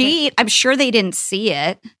the sheet. I'm sure they didn't see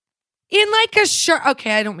it. In like a shirt.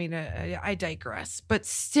 Okay, I don't mean to, I digress, but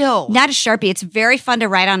still. Not a Sharpie. It's very fun to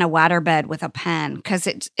write on a waterbed with a pen because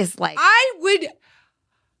it is like.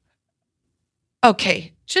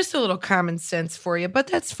 Okay, just a little common sense for you, but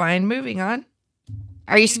that's fine. Moving on.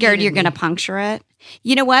 Are you scared you're going to puncture it?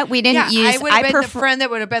 You know what? We didn't use. I would have been the friend that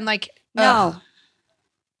would have been like, no.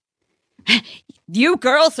 You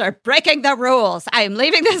girls are breaking the rules. I am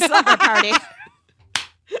leaving this slumber party.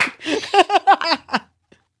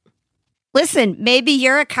 Listen, maybe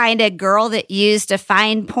you're a kind of girl that used a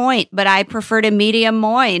fine point, but I prefer to medium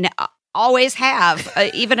moin. Always have,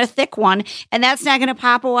 even a thick one. And that's not going to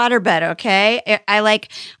pop a waterbed, okay? I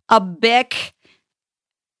like a Bic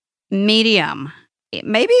medium.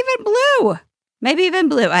 Maybe even blue.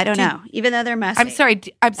 I don't know. Even though they're messy. I'm sorry.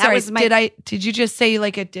 Did you just say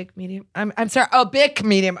like a dick medium? I'm sorry. Oh, Bic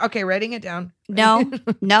medium. Okay, writing it down.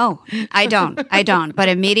 No, I don't. But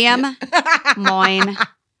a medium moin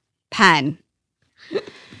pen.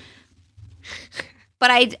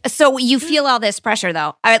 But so you feel all this pressure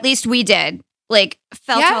though. Or at least we did. Like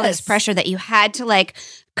felt all this pressure that you had to like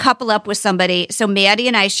couple up with somebody. So Maddie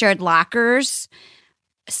and I shared lockers,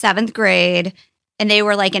 7th grade. And they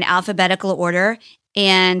were like in alphabetical order.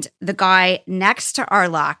 And the guy next to our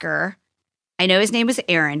locker, I know his name was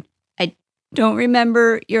Aaron. I don't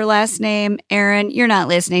remember your last name, Aaron. You're not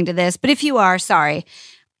listening to this. But if you are, sorry.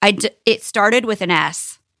 It started with an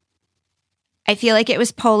S. I feel like it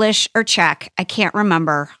was Polish or Czech. I can't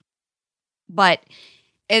remember. But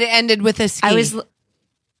it ended with a ski.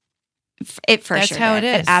 It for That's sure how did.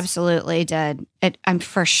 it is. It absolutely did. I'm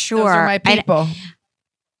for sure. Those are my people.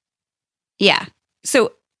 Yeah.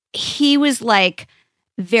 So he was like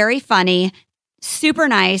very funny, super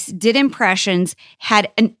nice, did impressions,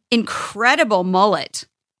 had an incredible mullet.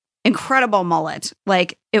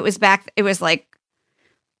 Like it was like,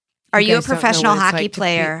 are you a professional hockey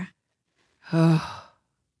player? Oh,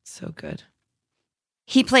 so good.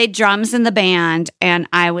 He played drums in the band and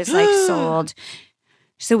I was like sold.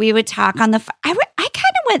 So we would talk on the, I kind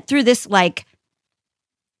of went through this like,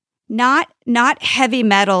 not heavy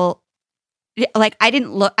metal. Like I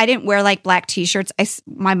didn't wear like black t-shirts.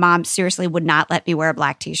 My mom seriously would not let me wear a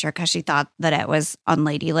black t-shirt because she thought that it was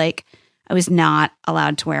unladylike. I was not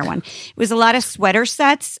allowed to wear one. It was a lot of sweater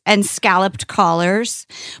sets and scalloped collars,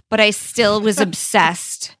 but I still was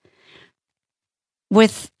obsessed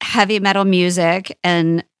with heavy metal music.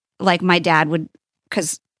 And like my dad would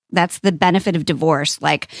because that's the benefit of divorce.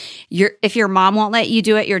 Like, if your mom won't let you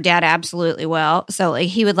do it, your dad absolutely will. So like,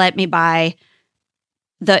 he would let me buy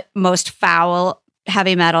the most foul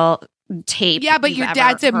heavy metal tape. Yeah, but your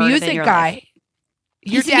dad's a music guy.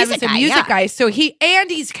 Your dad was a music guy, so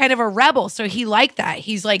he's kind of a rebel, so he liked that.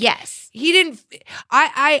 He's like, yes, he didn't.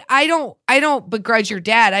 I don't begrudge your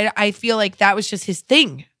dad. I feel like that was just his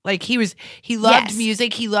thing. Like he loved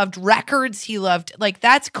music, he loved records, he loved, like,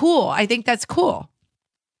 that's cool. I think that's cool.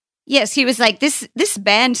 Yes, he was like, this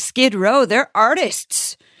band Skid Row, they're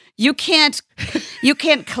artists. You can't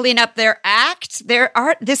clean up their act. Their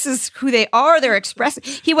art. This is who they are. They're expressing.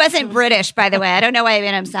 He wasn't British, by the way. I don't know why I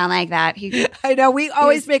made him sound like that. I know. We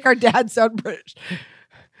always make our dad sound British.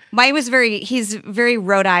 Mine was he's very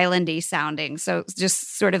Rhode Islandy sounding. So it's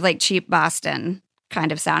just sort of like cheap Boston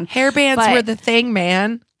kind of sound. Hair bands were the thing,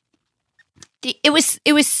 man. It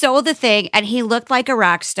was so the thing. And he looked like a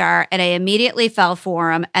rock star. And I immediately fell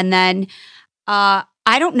for him. And then,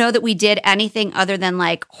 I don't know that we did anything other than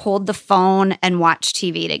like hold the phone and watch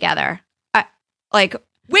TV together.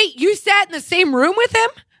 Wait, you sat in the same room with him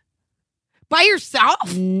by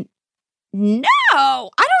yourself? No, I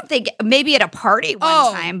don't think. Maybe at a party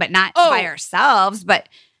one time, but not by ourselves. But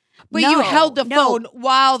you held the phone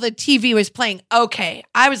while the TV was playing. Okay,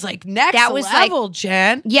 I was like, next level,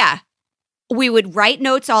 Jen. Yeah, we would write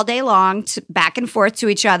notes all day long, back and forth to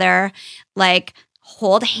each other, like.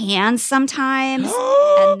 Hold hands sometimes,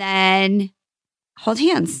 and then hold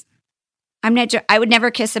hands. I would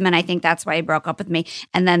never kiss him, and I think that's why he broke up with me.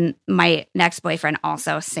 And then my next boyfriend,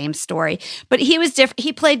 also same story. But he was different.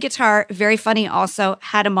 He played guitar, very funny. Also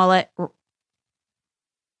had a mullet.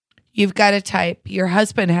 You've got a type. Your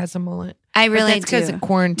husband has a mullet. I really do. That's because of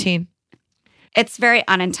quarantine. It's very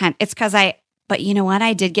unintentional. It's because But you know what?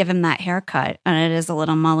 I did give him that haircut, and it is a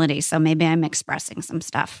little mullety, so maybe I'm expressing some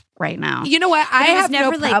stuff right now. You know what? I have no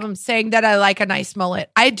problem saying that I like a nice mullet.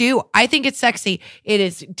 I do. I think it's sexy. It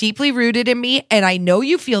is deeply rooted in me, and I know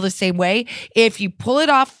you feel the same way. If you pull it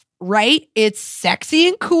off right, it's sexy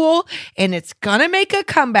and cool, and it's gonna make a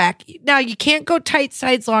comeback. Now, you can't go tight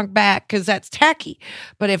sides, long back, because that's tacky.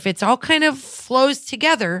 But if it's all kind of flows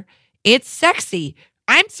together, it's sexy.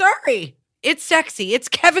 I'm sorry. It's sexy. It's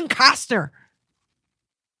Kevin Costner.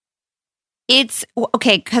 It's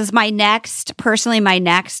okay because my next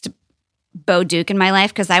Bo Duke in my life,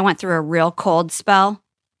 because I went through a real cold spell,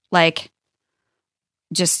 like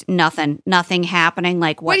just nothing happening,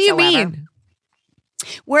 like whatsoever. What do you mean?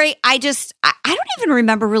 Where I don't even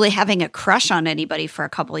remember really having a crush on anybody for a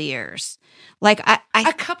couple of years. Like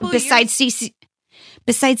besides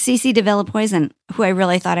Cece DeVille Poison, who I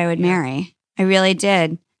really thought I would marry. I really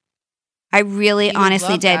did. I really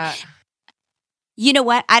honestly did. That. You know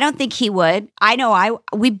what? I don't think he would. I know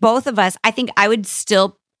both of us, I think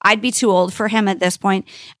I'd be too old for him at this point.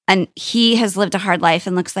 And he has lived a hard life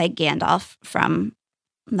and looks like Gandalf from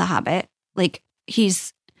The Hobbit. Like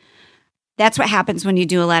that's what happens when you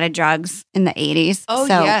do a lot of drugs in the 80s. Oh,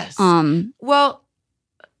 so, yes. Well,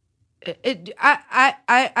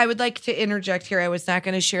 I would like to interject here. I was not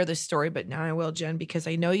going to share this story, but now I will, Jen, because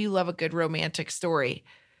I know you love a good romantic story.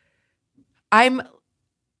 I'm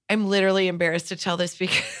literally embarrassed to tell this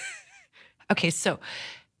because, okay, so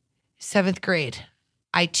 7th grade,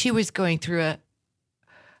 I too was going through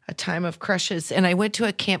a time of crushes, and I went to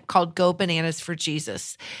a camp called Go Bananas for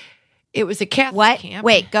Jesus. It was a Catholic camp.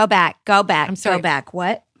 Wait, go back. I'm sorry. Go back.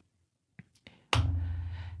 What?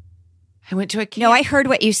 I went to a camp. No, I heard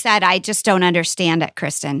what you said. I just don't understand it,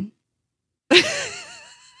 Kristen.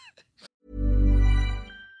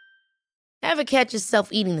 Ever catch yourself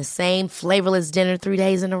eating the same flavorless dinner 3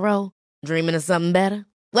 days in a row? Dreaming of something better?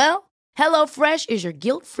 Well, HelloFresh is your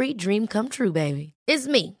guilt-free dream come true, baby. It's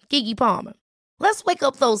me, Keke Palmer. Let's wake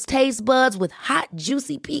up those taste buds with hot,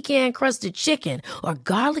 juicy pecan-crusted chicken or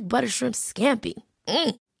garlic butter shrimp scampi.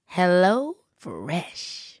 Hello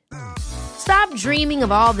Fresh. Stop dreaming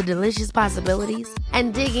of all the delicious possibilities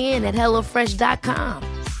and dig in at HelloFresh.com.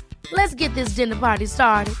 Let's get this dinner party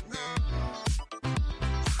started.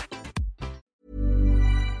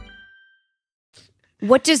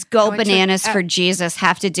 What does Go Bananas for Jesus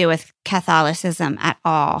have to do with Catholicism at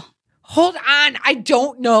all? Hold on. I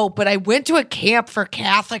don't know, but I went to a camp for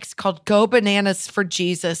Catholics called Go Bananas for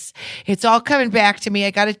Jesus. It's all coming back to me. I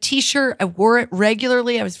got a t-shirt. I wore it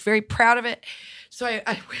regularly. I was very proud of it. So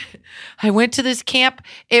I went to this camp.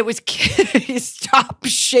 It was, stop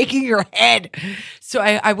shaking your head. So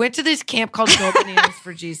I went to this camp called Go Bananas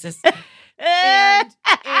for Jesus. And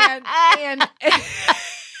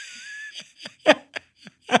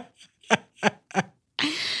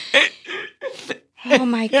oh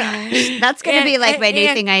my gosh. That's going to be like my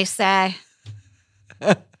new thing I say.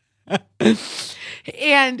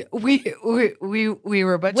 And we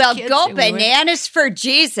were a bunch Well, of kids. go and we went- bananas for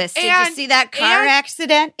Jesus. Did you And- see that car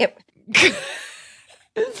accident?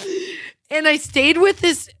 And I stayed with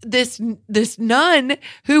this nun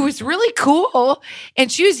who was really cool, and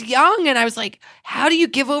she was young. And I was like, "How do you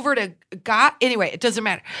give over to God?" Anyway, it doesn't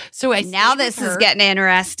matter. So I Now stayed this with is her. getting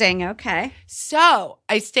interesting. Okay. So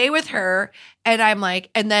I stay with her, and I'm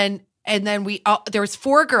like, and then we all, there was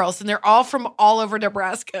 4 girls, and they're all from all over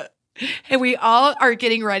Nebraska. And we all are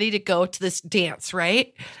getting ready to go to this dance,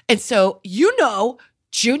 right? And so,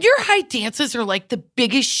 junior high dances are like the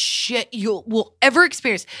biggest shit you will ever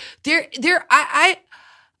experience.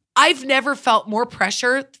 I've never felt more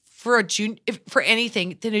pressure for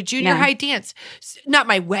anything than a junior high dance. Not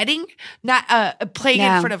my wedding, not playing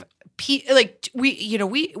in front of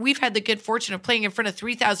we've had the good fortune of playing in front of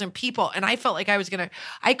 3,000 people, and I felt like I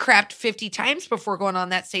crapped 50 times before going on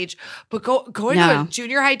that stage. But going to a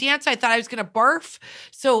junior high dance, I thought I was gonna barf.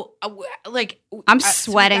 So I'm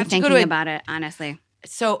sweating thinking about it, honestly.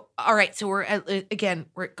 So, all right. So we're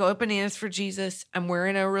going bananas for Jesus. I'm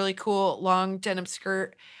wearing a really cool long denim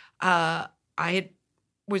skirt.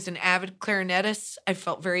 Was an avid clarinetist. I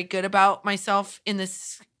felt very good about myself in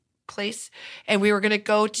this place. And we were going to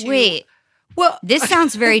go to... Wait. Well, this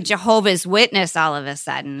sounds very Jehovah's Witness all of a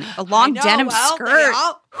sudden. A long denim skirt.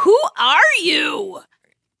 Who are you?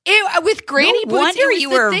 With granny no boots. wonder you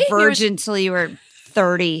were a virgin till you were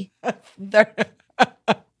 30.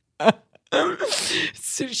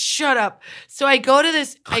 So shut up. So I go to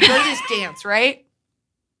this dance, right?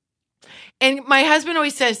 And my husband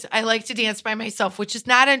always says I like to dance by myself, which is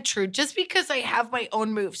not untrue, just because I have my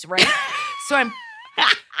own moves, right? So I'm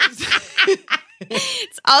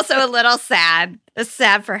It's also a little sad. It's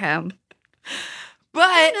sad for him.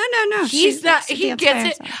 But no. He's not. He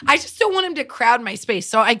gets it. I just don't want him to crowd my space.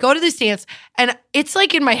 So I go to this dance, and it's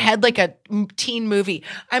like in my head, like a teen movie.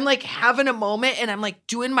 I'm like having a moment, and I'm like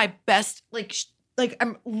doing my best, like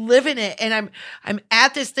I'm living it, and I'm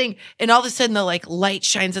at this thing, and all of a sudden the like light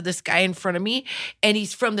shines at this guy in front of me, and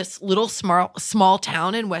he's from this little small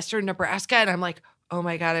town in western Nebraska, and I'm like, oh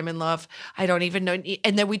my God, I'm in love. I don't even know.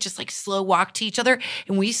 And then we just like slow walk to each other,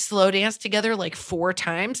 and we slow dance together like 4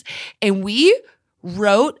 times, and we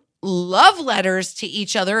wrote love letters to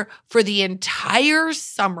each other for the entire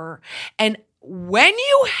summer. And when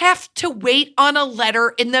you have to wait on a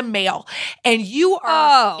letter in the mail and you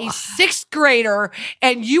are a 6th grader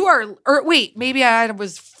and you are, or wait, maybe I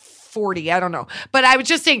was 40, I don't know. But I was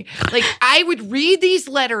just saying, like, I would read these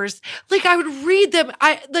letters, like I would read them.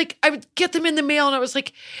 I would get them in the mail, and I was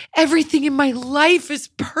like, everything in my life is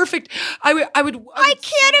perfect. I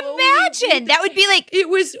can't imagine. That would be like, it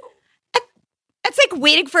was. It's like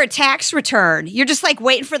waiting for a tax return. You're just like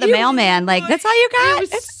waiting for the mailman. Like, that's all you got?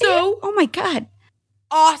 It was so oh my God.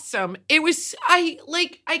 Awesome. It was, I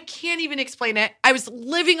can't even explain it. I was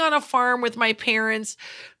living on a farm with my parents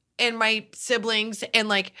and my siblings, and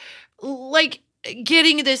like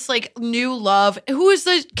getting this like new love. Who is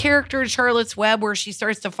the character in Charlotte's Web where she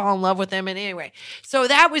starts to fall in love with him? And anyway, so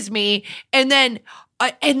that was me. And then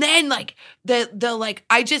like the like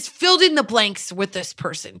I just filled in the blanks with this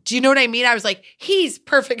person. Do you know what I mean? I was like, he's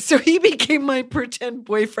perfect. So he became my pretend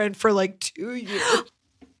boyfriend for like 2 years.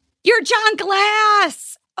 You're John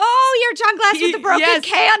Glass. Oh, you're John Glass with the broken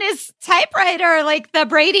K on his typewriter, like the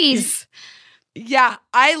Brady's. Yeah,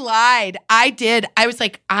 I lied. I did. I was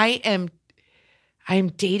like, I'm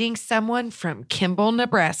dating someone from Kimball,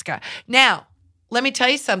 Nebraska. Now, let me tell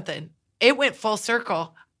you something. It went full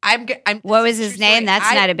circle. What was his name?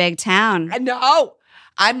 That's not a big town. No,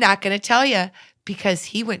 I'm not going to tell you, because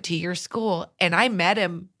he went to your school and I met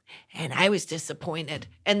him and I was disappointed.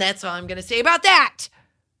 And that's all I'm going to say about that.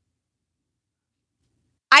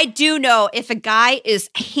 I do know if a guy is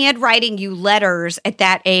handwriting you letters at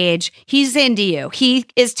that age, he's into you. He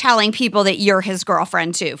is telling people that you're his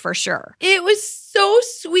girlfriend too, for sure. It was so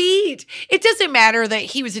sweet. It doesn't matter that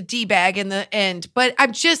he was a D-bag in the end, but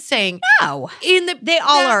I'm just saying. No. They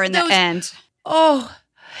all are in the end. Oh,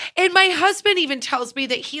 and my husband even tells me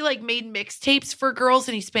that he like made mixtapes for girls,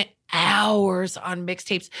 and he spent hours on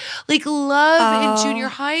mixtapes. Like, love in junior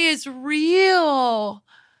high is real.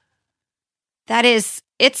 That is,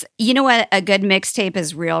 you know what? A good mixtape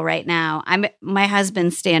is real right now. My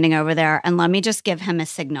husband's standing over there, and let me just give him a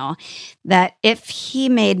signal that if he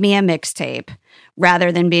made me a mixtape,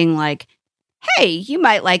 rather than being like, hey, you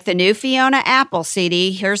might like the new Fiona Apple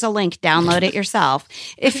CD. Here's a link. Download it yourself.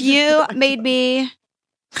 If you made me,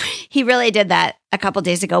 he really did that a couple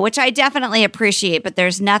days ago, which I definitely appreciate, but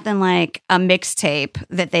there's nothing like a mixtape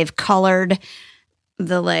that they've colored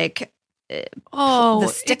the like Oh, the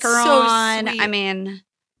sticker it's so on. sweet. I mean,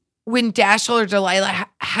 when Dashiell or Delilah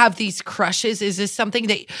have these crushes, is this something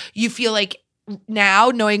that you feel like now,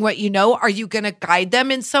 knowing what you know, are you going to guide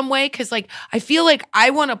them in some way? Because like, I feel like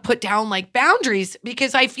I want to put down like boundaries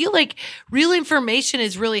because I feel like real information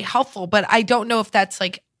is really helpful, but I don't know if that's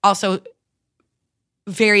like also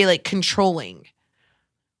very like controlling.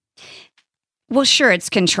 well, sure, it's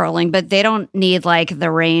controlling, but they don't need like the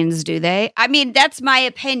reins, do they? I mean, that's my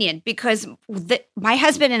opinion because my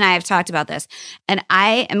husband and I have talked about this, and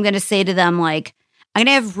I am going to say to them, like, I'm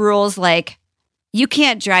going to have rules like you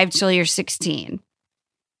can't drive till you're 16.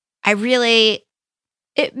 Maybe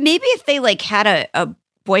if they like had a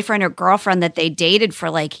boyfriend or girlfriend that they dated for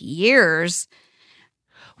like years.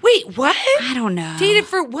 Wait, what? I don't know. Dated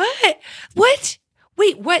for what? What?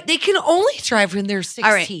 Wait, what? They can only drive when they're 16.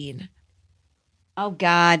 All right. Oh,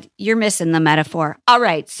 God, you're missing the metaphor. All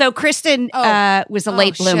right. So Kristen was a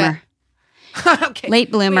late bloomer. Okay.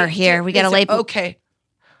 Late bloomer here. We got a late Okay.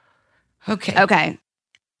 Okay.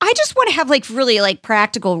 I just want to have like really like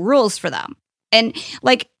practical rules for them. And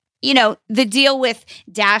like, you know, the deal with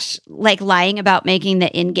Dash like lying about making the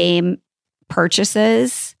in-game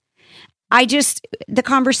purchases. The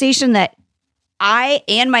conversation that I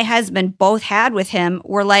and my husband both had with him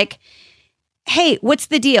were like, hey, what's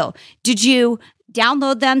the deal? Did you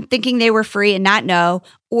download them thinking they were free and not know?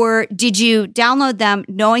 Or did you download them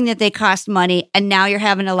knowing that they cost money and now you're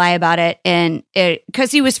having to lie about it? And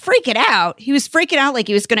because he was freaking out. He was freaking out like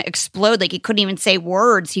he was going to explode. Like he couldn't even say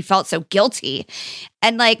words. He felt so guilty.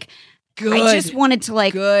 And like, I just wanted to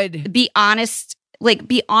like be honest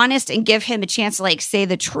and give him a chance to like say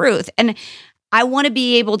the truth. And I want to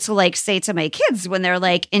be able to like say to my kids when they're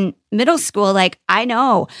like in middle school, like, I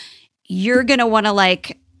know you're going to want to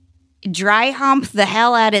like dry hump the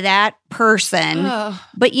hell out of that person.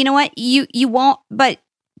 But you know what? You won't, but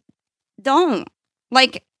don't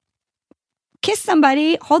like kiss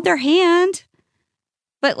somebody, hold their hand.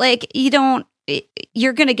 But like,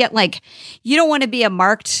 you're going to get like, you don't want to be a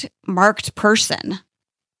marked person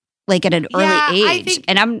like at an early age.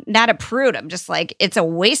 And I'm not a prude. I'm just like, it's a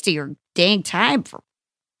waste of your dang time for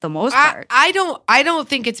the most part. I don't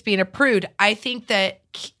think it's being a prude. I think that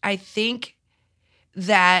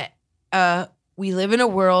we live in a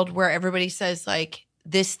world where everybody says like,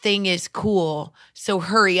 this thing is cool, so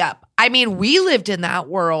hurry up. I mean, we lived in that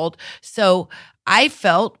world. So I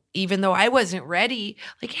felt, even though I wasn't ready,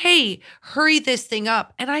 like, hey, hurry this thing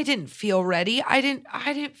up. And I didn't feel ready. I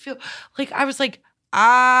didn't feel like, I was like,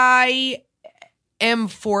 I am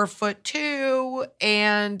 4'2"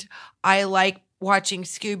 and I like watching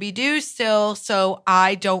Scooby-Doo still. So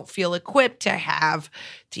I don't feel equipped to have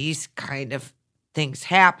these kind of things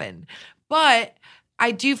happen. But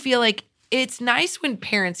I do feel like it's nice when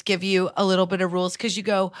parents give you a little bit of rules because you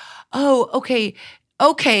go, oh, okay.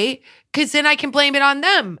 Because then I can blame it on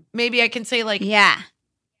them. Maybe I can say like, yeah,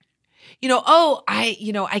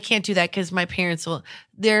 I can't do that because my parents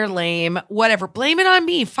they're lame, whatever. Blame it on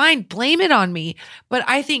me. Fine. Blame it on me. But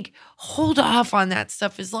I think hold off on that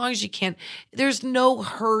stuff as long as you can. There's no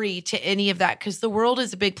hurry to any of that because the world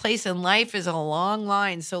is a big place and life is a long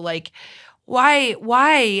line. So like,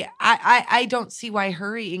 why? I don't see why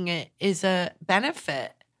hurrying it is a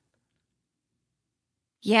benefit.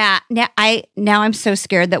 Yeah. Now I'm so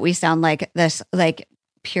scared that we sound like this, like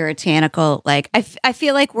puritanical. Like I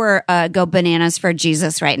feel like we're go bananas for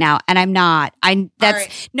Jesus right now, and I'm not.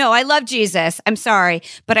 No, I love Jesus. I'm sorry,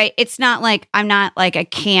 but it's not like I'm not like a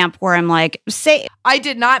camp where I'm like say. I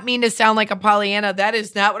did not mean to sound like a Pollyanna. That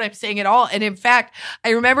is not what I'm saying at all. And in fact, I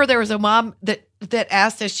remember there was a mom that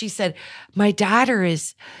asked us. She said, "My daughter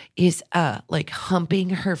is like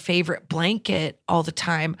humping her favorite blanket all the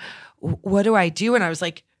time. What do I do?" And I was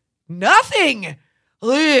like, nothing.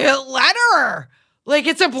 Let her. Like,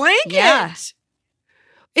 it's a blanket. Yeah.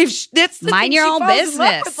 If that's the mind your own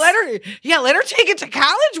business. Let her take it to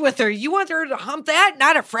college with her. You want her to hump that,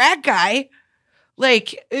 not a frat guy.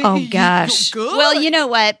 Like, oh gosh. Good. Well, you know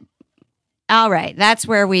what? All right, that's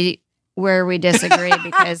where we disagree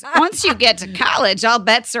because once you get to college, all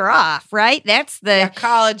bets are off, right?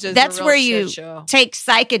 College is that's a real where you shit show. Take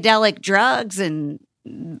psychedelic drugs and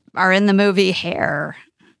are in the movie Hair.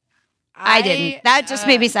 I didn't. That just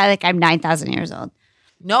made me sound like I'm 9,000 years old.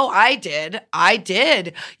 No, I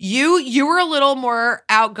did. You were a little more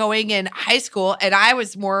outgoing in high school, and I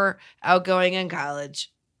was more outgoing in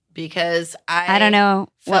college because I don't know.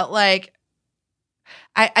 Felt like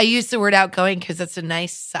I use the word outgoing because it's a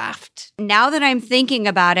nice soft. Now that I'm thinking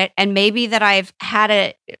about it, and maybe that I've had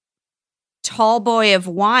a tall boy of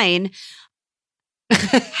wine,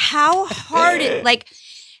 how hard it like.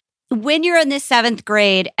 when you're in the 7th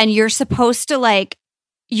grade and you're supposed to like,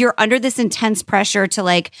 you're under this intense pressure to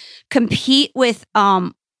like compete with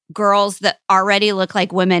girls that already look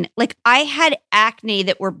like women. Like I had acne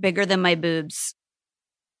that were bigger than my boobs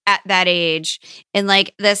at that age. And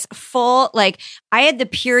like this full, like I had the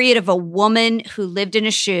period of a woman who lived in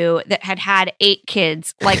a shoe that had 8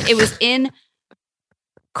 kids. Like it was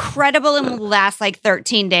incredible and would last like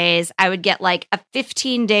 13 days. I would get like a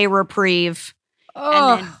 15-day reprieve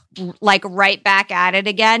and then like right back at it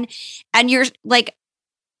again. And you're like,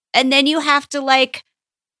 and then you have to like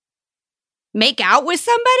make out with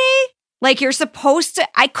somebody. Like you're supposed to,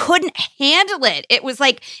 I couldn't handle it. It was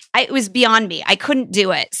like, it was beyond me. I couldn't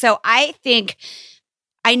do it. So I think,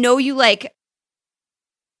 I know you like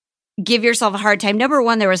give yourself a hard time. Number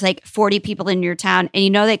one, there was like 40 people in your town and you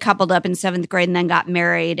know, they coupled up in 7th grade and then got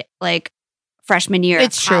married like freshman year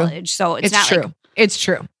of college. True. So it's not true. Like, it's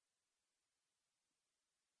true.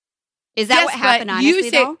 Is that what happened, honestly,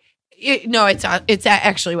 though? No, it's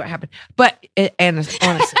actually what happened. But honestly,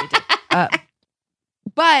 it did.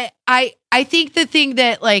 But I think the thing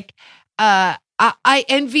that like I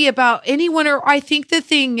envy about anyone, or I think the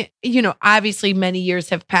thing, you know, obviously many years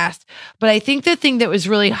have passed, but I think the thing that was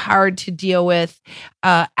really hard to deal with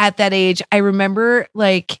at that age, I remember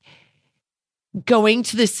like going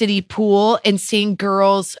to the city pool and seeing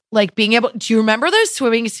girls like being able, do you remember those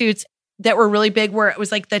swimming suits that were really big where it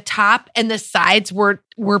was like the top and the sides were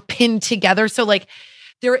pinned together? So like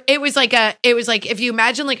it was like if you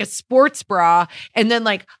imagine like a sports bra and then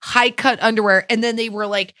like high cut underwear and then they were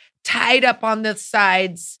like tied up on the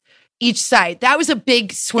sides, each side. That was a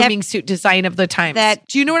big swimming suit design of the time.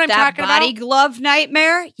 Do you know what I'm talking about? Body glove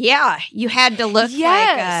nightmare? Yeah. You had to look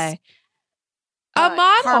like a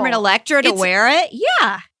model. Carmen Electra to wear it?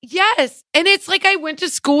 Yeah. Yes. And it's like I went to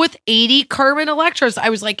school with 80 Carmen Electras. I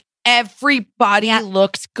was like, everybody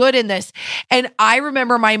looks good in this. And I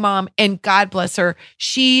remember my mom, and God bless her,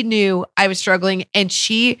 she knew I was struggling and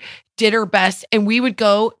she did her best. And we would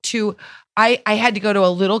go to, I had to go to a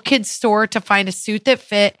little kid's store to find a suit that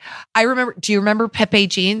fit. I remember, do you remember Pepe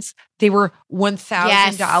jeans? They were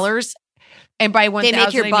 $1,000. And by 1,000, they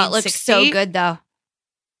make your butt look 60. so good though.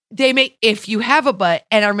 They make, if you have a butt.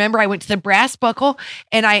 And I remember I went to the Brass Buckle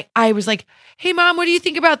and I was like, hey mom, what do you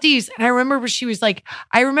think about these? And I remember she was like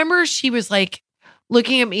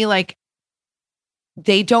looking at me like,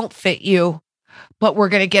 they don't fit you, but we're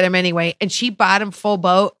going to get them anyway. And she bought them full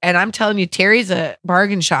boat. And I'm telling you, Terry's a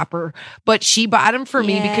bargain shopper, but she bought them for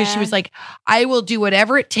me because she was like, I will do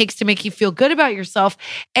whatever it takes to make you feel good about yourself.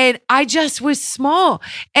 And I just was small.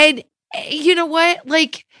 And you know what?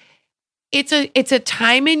 Like, it's a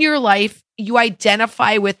time in your life. You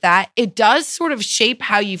identify with that. It does sort of shape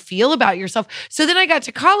how you feel about yourself. So then I got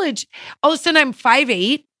to college. All of a sudden I'm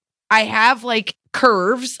 5'8". I have like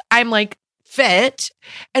curves. I'm like fit.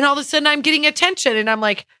 And all of a sudden I'm getting attention. And I'm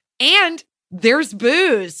like, and there's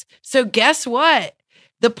booze. So guess what?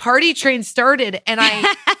 The party train started. And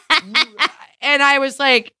I was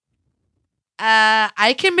like,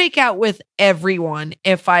 I can make out with everyone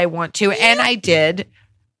if I want to. And I did.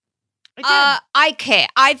 Okay.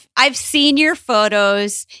 I've seen your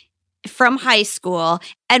photos from high school,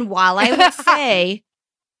 and while I would say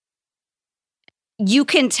you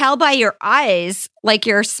can tell by your eyes, like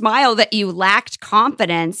your smile, that you lacked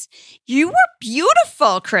confidence, you were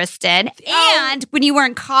beautiful, Kristen. And when you were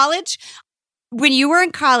in college,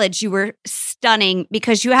 you were stunning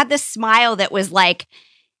because you had this smile that was like,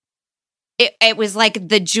 it was like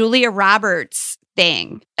the Julia Roberts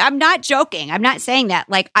thing. I'm not joking. I'm not saying that.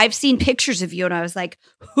 Like, I've seen pictures of you and I was like,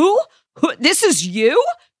 who? This is you?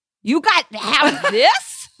 You got to have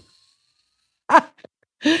this?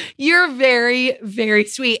 You're very, very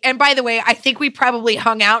sweet. And by the way, I think we probably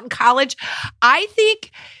hung out in college. I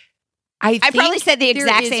probably said the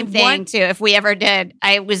exact same thing too. If we ever did,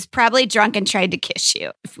 I was probably drunk and tried to kiss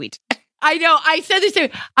you. If we did. I know. I said the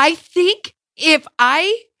same. I think if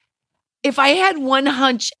I had one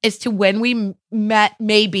hunch as to when we met,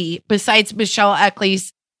 maybe besides Michelle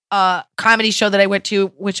Eckley's comedy show that I went to,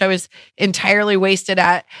 which I was entirely wasted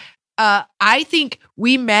at, I think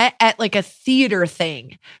we met at like a theater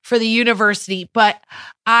thing for the university. But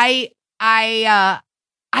I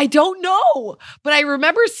don't know. But I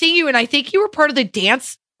remember seeing you, and I think you were part of the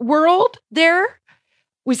dance world there.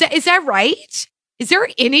 Is that right? Is there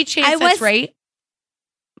any chance that's right?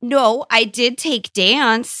 No, I did take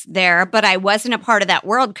dance there, but I wasn't a part of that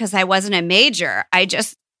world because I wasn't a major. I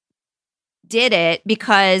just did it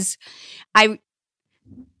because I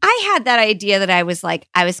had that idea that I was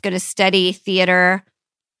going to study theater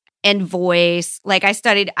and voice. Like, I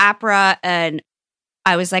studied opera, and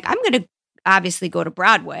I was like, I'm going to obviously go to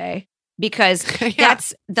Broadway because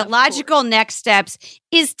that's the logical next steps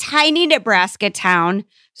is tiny Nebraska town,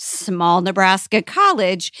 small Nebraska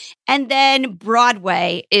college, and then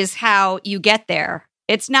Broadway is how you get there.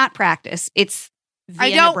 It's not practice. It's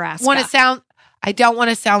via Nebraska. I don't want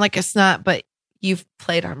to sound like a snot, but you've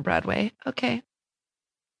played on Broadway. Okay.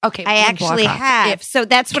 I actually have. So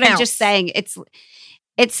that's what I'm just saying.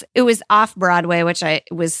 It was off Broadway, which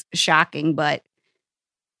was shocking, but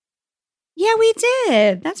yeah, we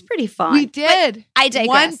did. That's pretty fun. We did. But I digress.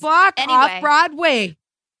 One block off Broadway.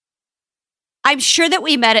 I'm sure that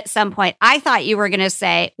we met at some point. I thought you were going to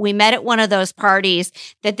say we met at one of those parties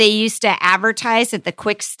that they used to advertise at the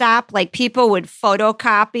Quick Stop. Like people would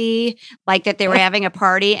photocopy like that they were having a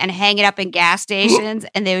party and hang it up in gas stations.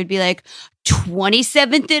 And they would be like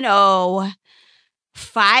 27th and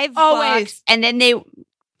 $5. And then they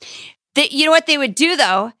you know what they would do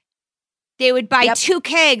though? They would buy 2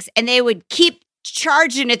 kegs and they would keep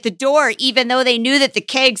charging at the door, even though they knew that the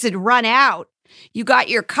kegs had run out. You got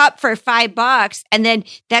your cup for $5, and then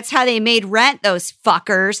that's how they made rent, those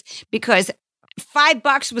fuckers, because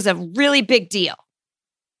 $5 was a really big deal.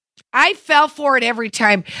 I fell for it every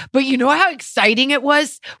time. But you know how exciting it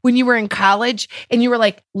was when you were in college and you were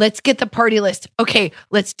like, let's get the party list. Okay,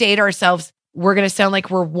 let's date ourselves. We're going to sound like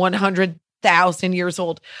we're 100,000 years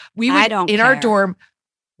old. We would in our dorm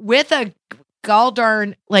with a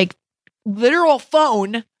galldarn like literal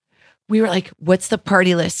phone. We were like, what's the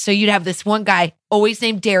party list? So you'd have this one guy, always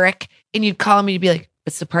named Derek, and you'd call him and you'd be like,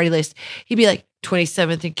 what's the party list? He'd be like,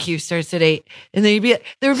 27th and Q starts at 8. And then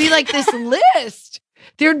there would be like this list.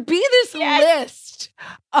 There'd be this list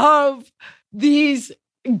of these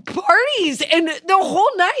parties. And the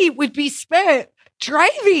whole night would be spent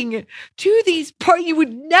driving to these parties. You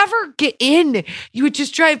would never get in. You would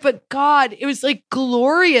just drive. But God, it was like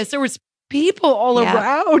glorious. There was people all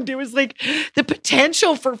around. It was like the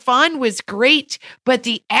potential for fun was great, but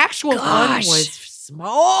the actual fun was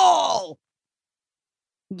small.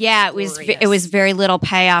 Yeah, it was very little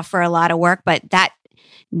payoff for a lot of work, but that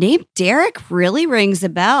name Derek really rings a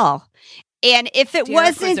bell. And if it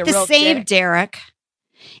wasn't the same Derek,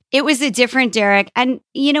 it was a different Derek. And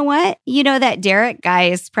you know what? You know that Derek guy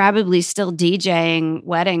is probably still DJing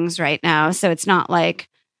weddings right now, so it's not like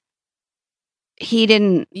he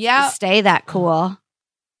didn't stay that cool.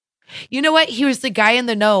 You know what? He was the guy in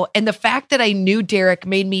the know. And the fact that I knew Derek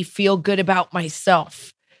made me feel good about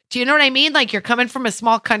myself. Do you know what I mean? Like you're coming from a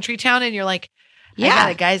small country town and you're like, I got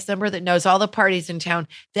a guy's number that knows all the parties in town.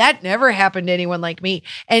 That never happened to anyone like me.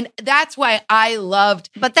 And that's why I loved.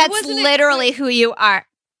 But that's literally who you are.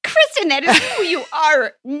 Kristen, that is who you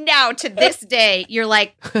are now to this day. You're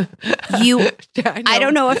like, I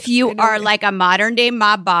don't know if you are like a modern day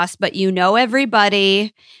mob boss, but you know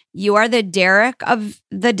everybody. You are the Derek of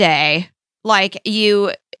the day. Like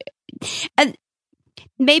you,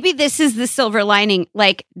 maybe this is the silver lining.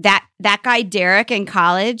 Like that guy Derek in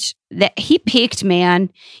college, that he peaked, man.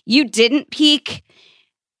 You didn't peak.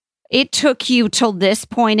 It took you till this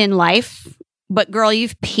point in life, but girl,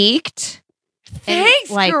 you've peaked. Thanks,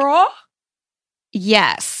 girl.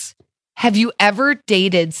 Yes. Have you ever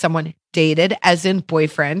dated as in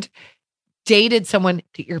boyfriend, dated someone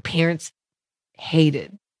that your parents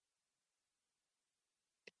hated?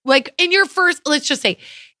 Like in your first, let's just say,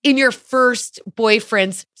 in your first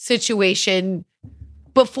boyfriend's situation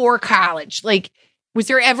before college, like, was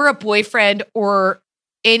there ever a boyfriend or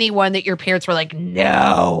anyone that your parents were like,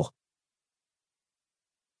 no?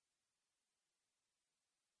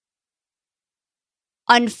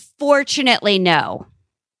 Unfortunately, no.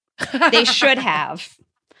 They should have.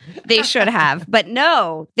 But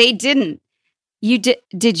no, they didn't. You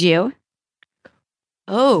did you?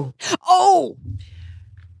 Oh.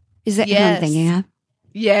 Is that who I'm thinking of?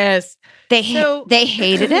 Yes. They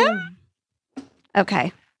hated him?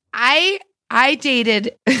 Okay. I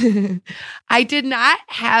dated, I did not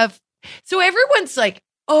have, so everyone's like,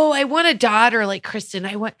 oh, I want a daughter like Kristen.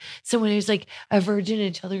 I want someone who's like a virgin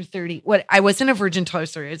until they're 30. What? I wasn't a virgin until I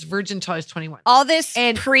was 30. I was a virgin until I was 21. All this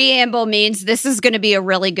preamble means this is going to be a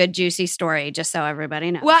really good, juicy story, just so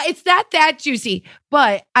everybody knows. Well, it's not that juicy,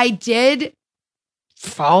 but I did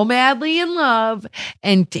fall madly in love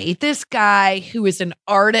and date this guy who was an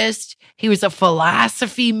artist. He was a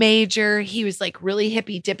philosophy major. He was like really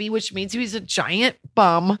hippy dippy, which means he was a giant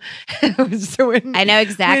bum. So I know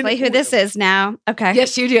exactly who this is now. Okay.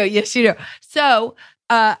 Yes, you do. Yes, you do. So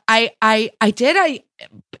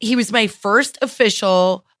he was my first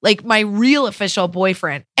official, like my real official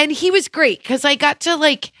boyfriend. And he was great because I got to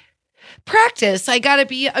like practice. I got to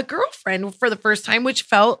be a girlfriend for the first time, which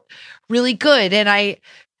felt really good. And I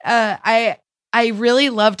I really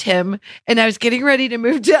loved him, and I was getting ready to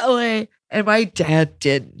move to LA, and my dad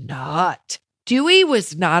did not. Dewey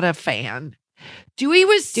was not a fan. Dewey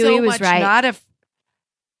was right. not a.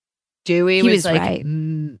 Dewey He was like,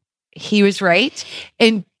 right. He was right,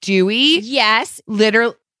 and Dewey, Yes,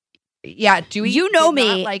 literally, yeah. Dewey, you know did me.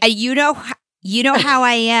 not like. You know how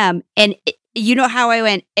I am, and you know how I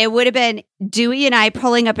went. It would have been Dewey and I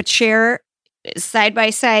pulling up a chair side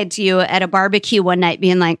by side to you at a barbecue one night,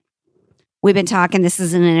 being like, "We've been talking. This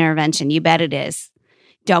is an intervention. You bet it is.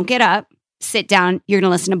 Don't get up. Sit down. You're going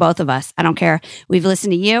to listen to both of us. I don't care. We've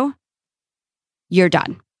listened to you. You're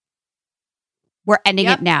done. We're ending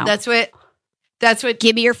Yep, it now. That's what.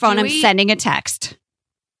 Give me your phone. Dewey- I'm sending a text."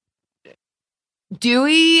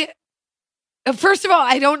 Dewey. First of all,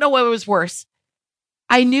 I don't know what was worse.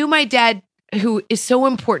 I knew my dad, who is so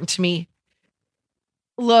important to me,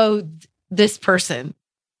 loathed this person,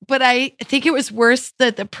 but I think it was worse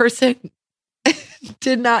that the person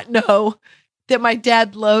did not know that my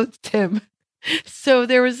dad loathed him. So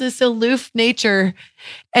there was this aloof nature.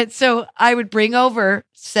 And so I would bring over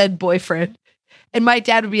said boyfriend, and my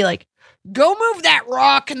dad would be like, "Go move that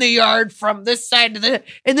rock in the yard from this side to the,"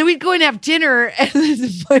 and then we'd go and have dinner, and then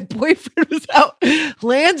my boyfriend was out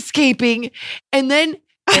landscaping, and then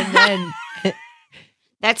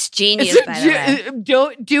That's genius, so by the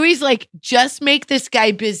way. Dewey's like, "Just make this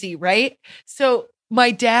guy busy," right? So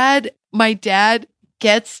my dad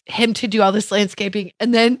gets him to do all this landscaping,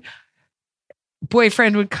 and then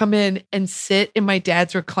boyfriend would come in and sit in my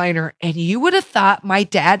dad's recliner, and you would have thought my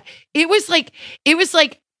dad, it was like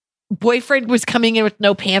boyfriend was coming in with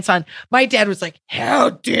no pants on. My dad was like,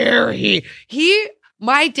 "How dare he?"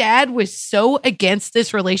 My dad was so against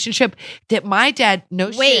this relationship that my dad,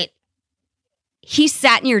 Wait, he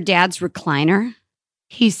sat in your dad's recliner?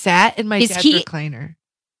 he sat in my Is dad's he- recliner.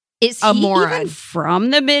 Is A he moron. even from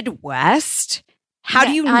the Midwest? How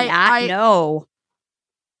do you I know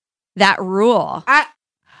that rule?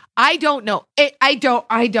 I don't know. I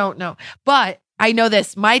don't know. But I know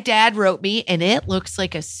this. My dad wrote me, and it looks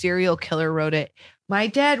like a serial killer wrote it. My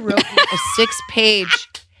dad wrote me a 6-page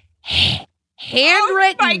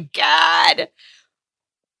handwritten. Oh my God.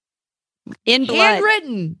 In blood.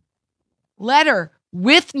 Handwritten letter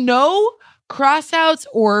with no crossouts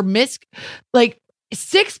or like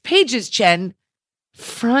 6 pages, Jen,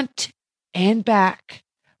 front and back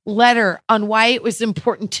letter on why it was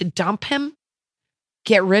important to dump him,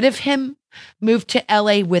 get rid of him, move to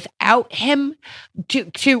LA without him,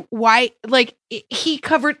 to why, like, he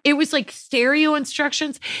covered, it was like stereo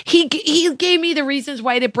instructions. He gave me the reasons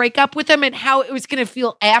why to break up with him and how it was going to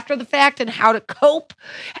feel after the fact and how to cope.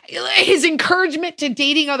 His encouragement to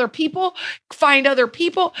dating other people, find other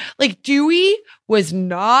people. Like, Dewey was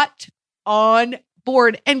not on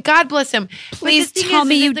board, and God bless him. Please tell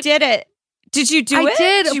me you did it. Did you do it? I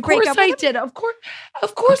did. Did you Of break course up I with him? did. Of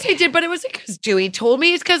course I did. But it wasn't because Dewey told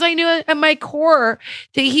me. It's because I knew at my core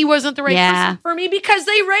that he wasn't the right person for me, because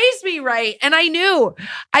they raised me right. And I knew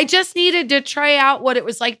I just needed to try out what it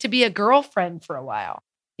was like to be a girlfriend for a while,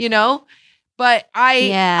 you know? But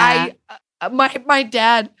my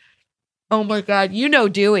dad, oh my God, you know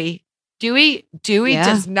Dewey. Dewey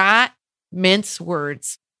does not mince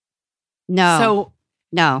words. No. So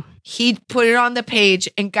no. he put it on the page,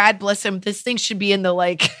 and God bless him. This thing should be in the,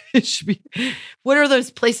 like, it should be, what are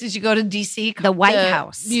those places you go to DC? The White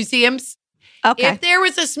House. Museums. Okay. If there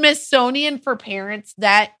was a Smithsonian for parents,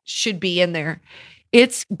 that should be in there.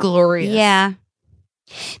 It's glorious. Yeah.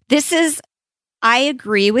 I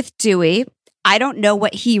agree with Dewey. I don't know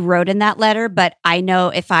what he wrote in that letter, but I know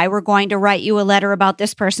if I were going to write you a letter about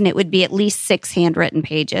this person, it would be at least 6 handwritten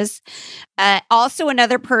pages. Also,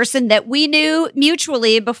 another person that we knew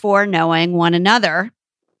mutually before knowing one another,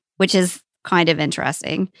 which is kind of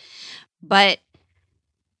interesting. But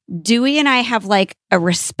Dewey and I have like a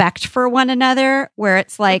respect for one another where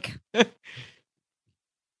it's like,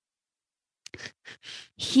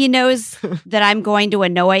 he knows that I'm going to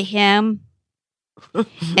annoy him.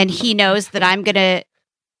 And he knows that I'm going to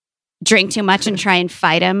drink too much and try and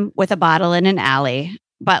fight him with a bottle in an alley.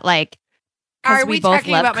 But like, Are we we both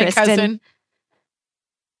talking love about Kristen. my cousin?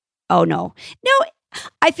 Oh, no.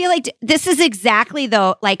 I feel like this is exactly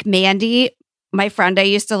though, like Mandy, my friend, I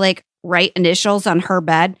used to like write initials on her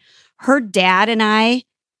bed. Her dad and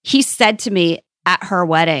he said to me at her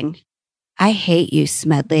wedding, "I hate you,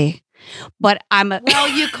 Smedley." But Well,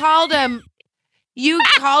 you called him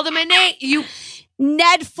a name.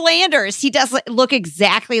 Ned Flanders. He does look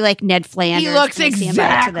exactly like Ned Flanders. He looks Can I see him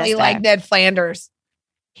better to this exactly like day? Ned Flanders.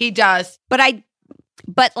 He does. But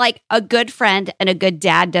like a good friend and a good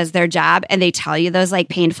dad does their job, and they tell you those like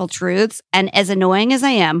painful truths. And as annoying as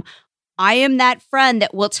I am, I am that friend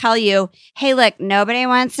that will tell you, hey, look, nobody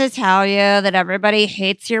wants to tell you that everybody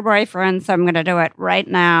hates your boyfriend, so I'm going to do it right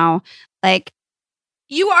now. Like,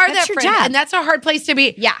 you are that's that your friend, job. and that's a hard place to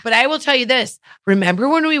be. Yeah. But I will tell you this. Remember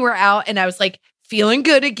when we were out and I was like feeling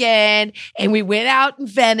good again, and we went out in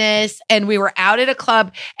Venice and we were out at a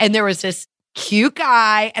club and there was this cute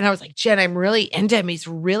guy, and I was like, Jen, I'm really into him. He's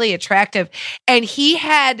really attractive. And he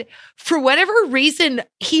had, for whatever reason,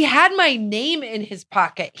 he had my name in his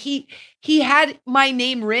pocket. He had my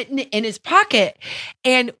name written in his pocket,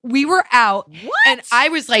 and we were out. What? And I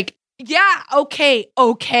was like, yeah, okay.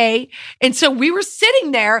 And so we were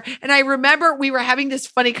sitting there, and I remember we were having this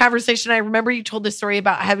funny conversation. I remember you told the story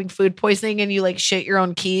about having food poisoning and you like shit your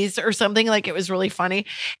own keys or something. Like, it was really funny.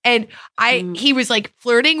 And he was like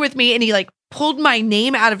flirting with me, and he like pulled my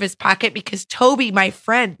name out of his pocket because Toby, my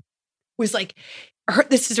friend, was like,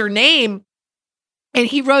 this is her name. And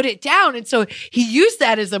he wrote it down. And so he used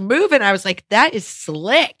that as a move. And I was like, that is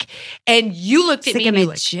slick. And you looked at It's me like and a you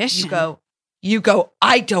magician. you go,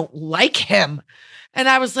 I don't like him. And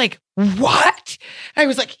I was like, what? I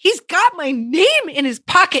was like, he's got my name in his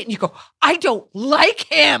pocket. And you go, I don't like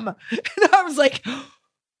him. And I was like,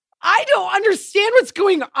 I don't understand what's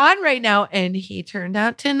going on right now. And he turned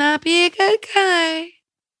out to not be a good guy.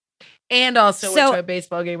 And also went to a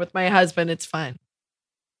baseball game with my husband. It's fun.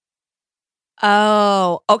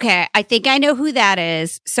 Oh, okay. I think I know who that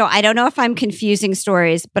is. So I don't know if I'm confusing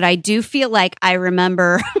stories, but I do feel like I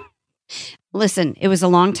remember. Listen, it was a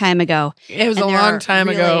long time ago. It was a and there long are time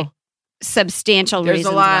really ago. Substantial There's a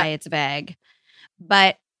reasons lot. why it's vague.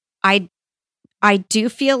 But I do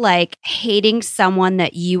feel like hating someone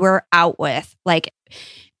that you were out with, like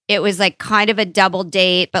it was like kind of a double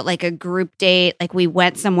date, but like a group date. Like we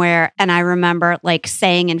went somewhere, and I remember like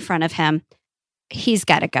saying in front of him, he's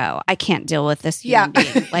got to go. I can't deal with this human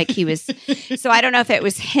being. Like he was. So I don't know if it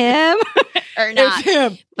was him or not. It was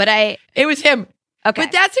him. But It was him. okay.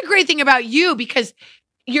 But that's a great thing about you, because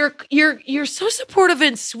you're so supportive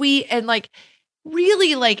and sweet, and like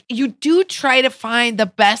really like you do try to find the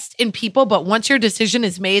best in people. But once your decision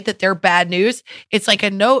is made that they're bad news, it's like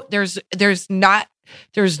a no. There's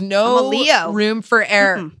no I'm a Leo. room for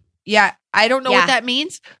error. Mm-mm. Yeah, I don't know Yeah. what that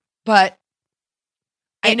means, but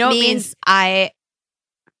I know it means I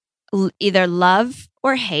either love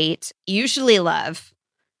or hate. Usually love.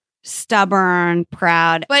 Stubborn,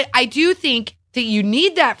 proud. But I do think that you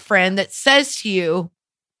need that friend that says to you,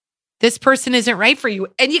 this person isn't right for you.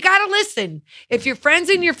 And you got to listen. If your friends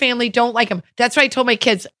and your family don't like them, that's why I told my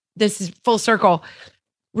kids, this is full circle.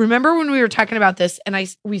 Remember when we were talking about this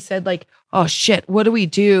and we said like, oh shit, what do we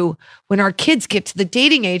do when our kids get to the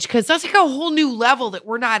dating age? Because that's like a whole new level that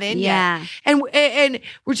we're not in yet. And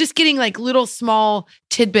we're just getting like little small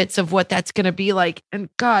tidbits of what that's going to be like. And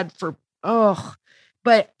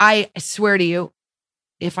but I swear to you,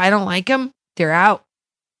 if I don't like them, they're out.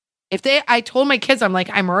 I told my kids, I'm like,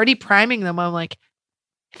 I'm already priming them. I'm like,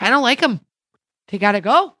 if I don't like them, they got to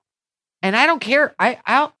go. And I don't care. I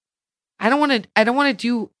don't want to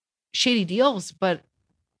do shady deals, but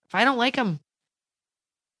if I don't like them,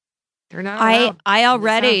 they're not allowed.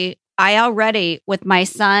 I already with my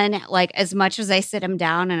son, like as much as I sit him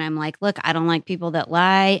down and I'm like, look, I don't like people that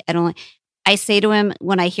lie. I say to him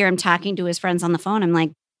when I hear him talking to his friends on the phone, I'm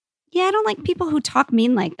like, yeah, I don't like people who talk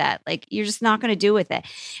mean like that. Like you're just not going to do with it.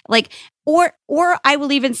 Like, or I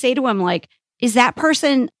will even say to him, like, is that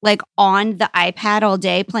person like on the iPad all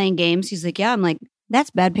day playing games? He's like, yeah. I'm like, that's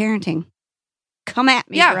bad parenting. Come at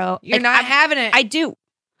me, bro. You're Like, not having it. I do.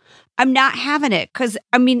 I'm not having it because,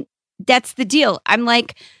 I mean, that's the deal. I'm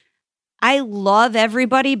like, I love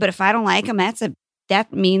everybody, but if I don't like them,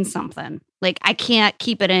 that means something. Like, I can't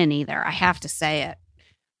keep it in either. I have to say it.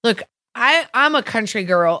 Look, I'm a country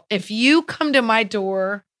girl. If you come to my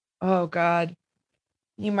door, oh God,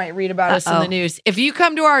 you might read about us in the news. If you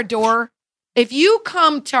come to our door, if you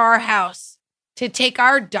come to our house to take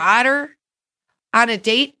our daughter on a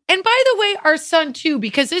date, and by the way, our son too,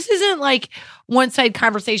 because this isn't like one-side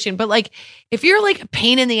conversation, but like if you're like a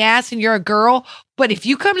pain in the ass and you're a girl, but if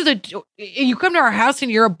you come to our house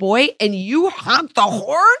and you're a boy and you honk the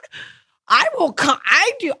horn, I will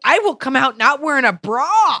come out not wearing a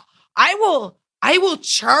bra. I will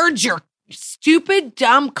charge your stupid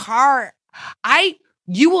dumb car.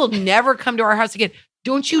 You will never come to our house again.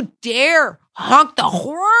 Don't you dare honk the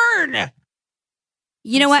horn.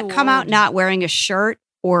 You know what? Come out not wearing a shirt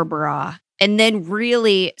or bra and then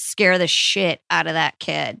really scare the shit out of that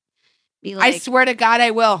kid. Be like, I swear to God,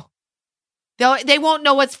 I will. They won't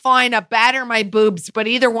know what's fine, a bat or my boobs, but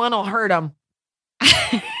either one will hurt them.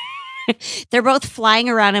 They're both flying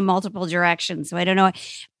around in multiple directions, so I don't know.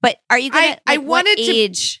 But are you gonna? I what wanted to-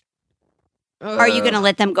 age? are you going to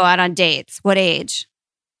let them go out on dates? What age?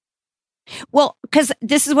 Well, because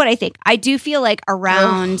this is what I think. I do feel like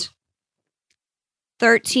around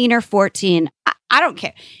 13 or 14, I don't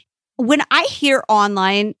care. When I hear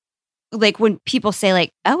online, like when people say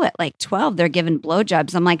like, oh, at like 12, they're giving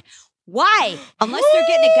blowjobs. I'm like, why? Unless they're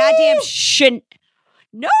getting a goddamn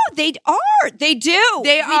No, they are. They do.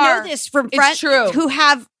 We know this from friends who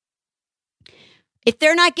have, if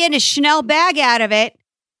they're not getting a Chanel bag out of it,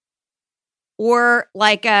 or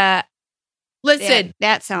like a, listen,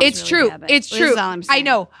 that sounds it's really true. bad, It's true. I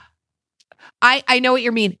know. I know what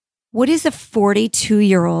you mean. What does a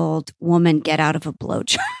 42-year-old woman get out of a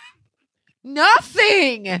blowjob?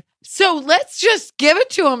 Nothing. So let's just give it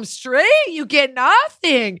to them straight. You get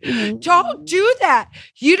nothing. Don't do that.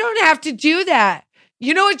 You don't have to do that.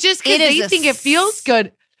 You know, just because they think it feels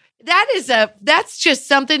good. That's just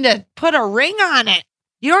something to put a ring on it.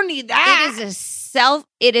 You don't need that.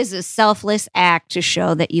 It is a selfless act to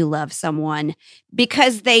show that you love someone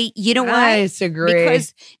because you know what? I disagree.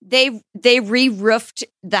 Because they re-roofed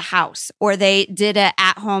the house, or they did a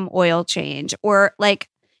at-home oil change, or like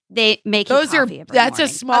they make that's morning. A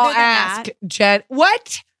small ask, Jen.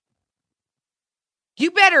 What?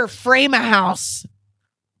 You better frame a house.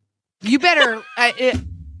 You better.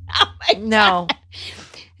 No.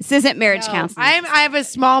 This isn't marriage counseling. I have a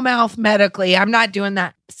small mouth medically. I'm not doing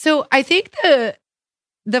that. So I think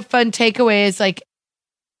the fun takeaway is like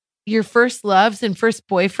your first loves and first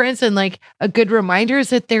boyfriends, and like a good reminder is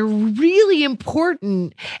that they're really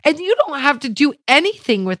important, and you don't have to do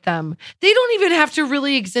anything with them. They don't even have to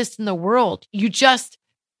really exist in the world. You just,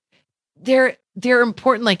 they're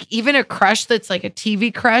important. Like even a crush that's like a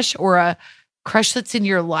TV crush or a crush that's in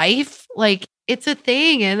your life, like it's a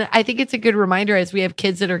thing. And I think it's a good reminder as we have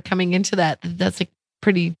kids that are coming into that's a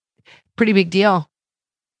pretty big deal.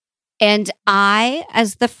 And I,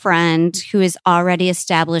 as the friend who has already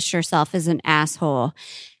established herself as an asshole,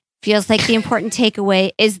 feels like the important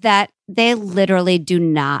takeaway is that they literally do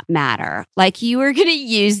not matter. Like you are going to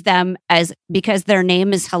use them because their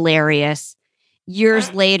name is hilarious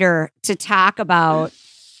years later to talk about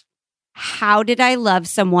how did I love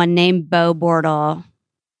someone named Bo Bortle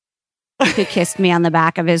who kissed me on the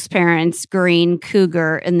back of his parents' green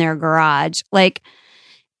Cougar in their garage. Like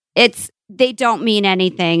they don't mean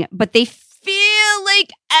anything, but they feel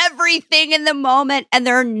like everything in the moment, and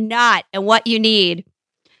they're not. And what you need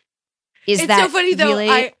is it's that so funny, though.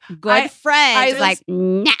 really good friend. Like,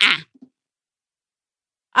 nah.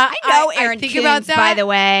 I know Aaron think Coons, about that. by the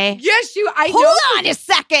way. Yes, Hold on a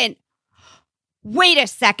second. Wait a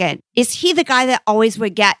second. Is he the guy that always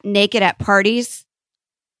would get naked at parties?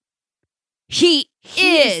 He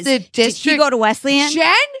is. The district. Did he go to Wesleyan?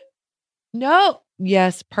 Jen? No.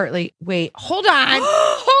 Yes, partly. Wait, hold on.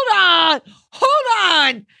 Hold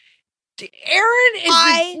on. Aaron is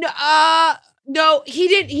no, he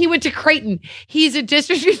didn't. He went to Creighton. He's a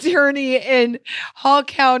district attorney in Hall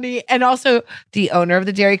County, and also the owner of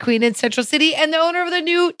the Dairy Queen in Central City, and the owner of the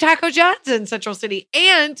new Taco John's in Central City.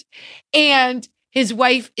 And his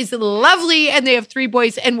wife is lovely, and they have 3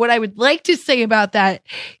 boys. And what I would like to say about that,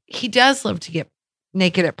 he does love to get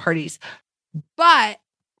naked at parties. But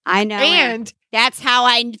I know. And that's how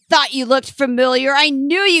I thought you looked familiar. I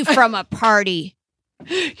knew you from a party.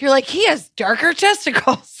 You're like, he has darker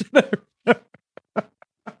testicles.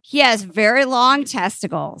 He has very long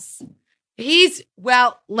testicles.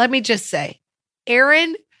 Let me just say,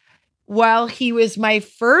 Aaron, while he was my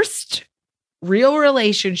first real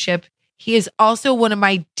relationship, he is also one of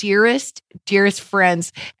my dearest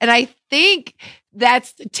friends. And I think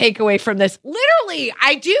that's the takeaway from this. Literally,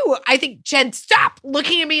 I do. I think, Jen, stop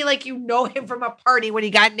looking at me like you know him from a party when he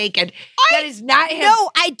got naked. That is not him.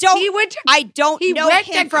 No, I don't. I don't he know went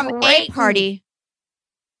him to from Creighton. a party.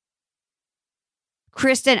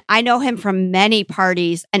 Kristen, I know him from many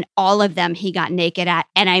parties, and all of them he got naked at.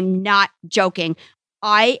 And I'm not joking.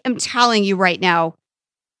 I am telling you right now.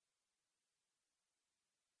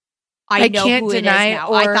 I know can't who deny it is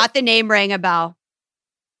now. I thought the name rang a bell.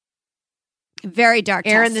 Very dark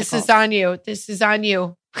Aaron, testicles. this is on you. This is on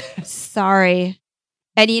you. Sorry.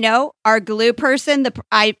 And our glue person,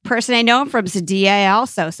 the person I know him from is a DA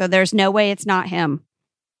also. So there's no way it's not him.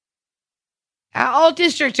 All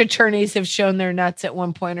district attorneys have shown their nuts at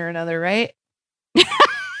one point or another, right?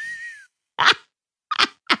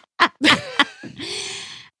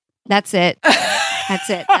 That's it. That's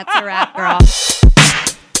it. That's a wrap, girl.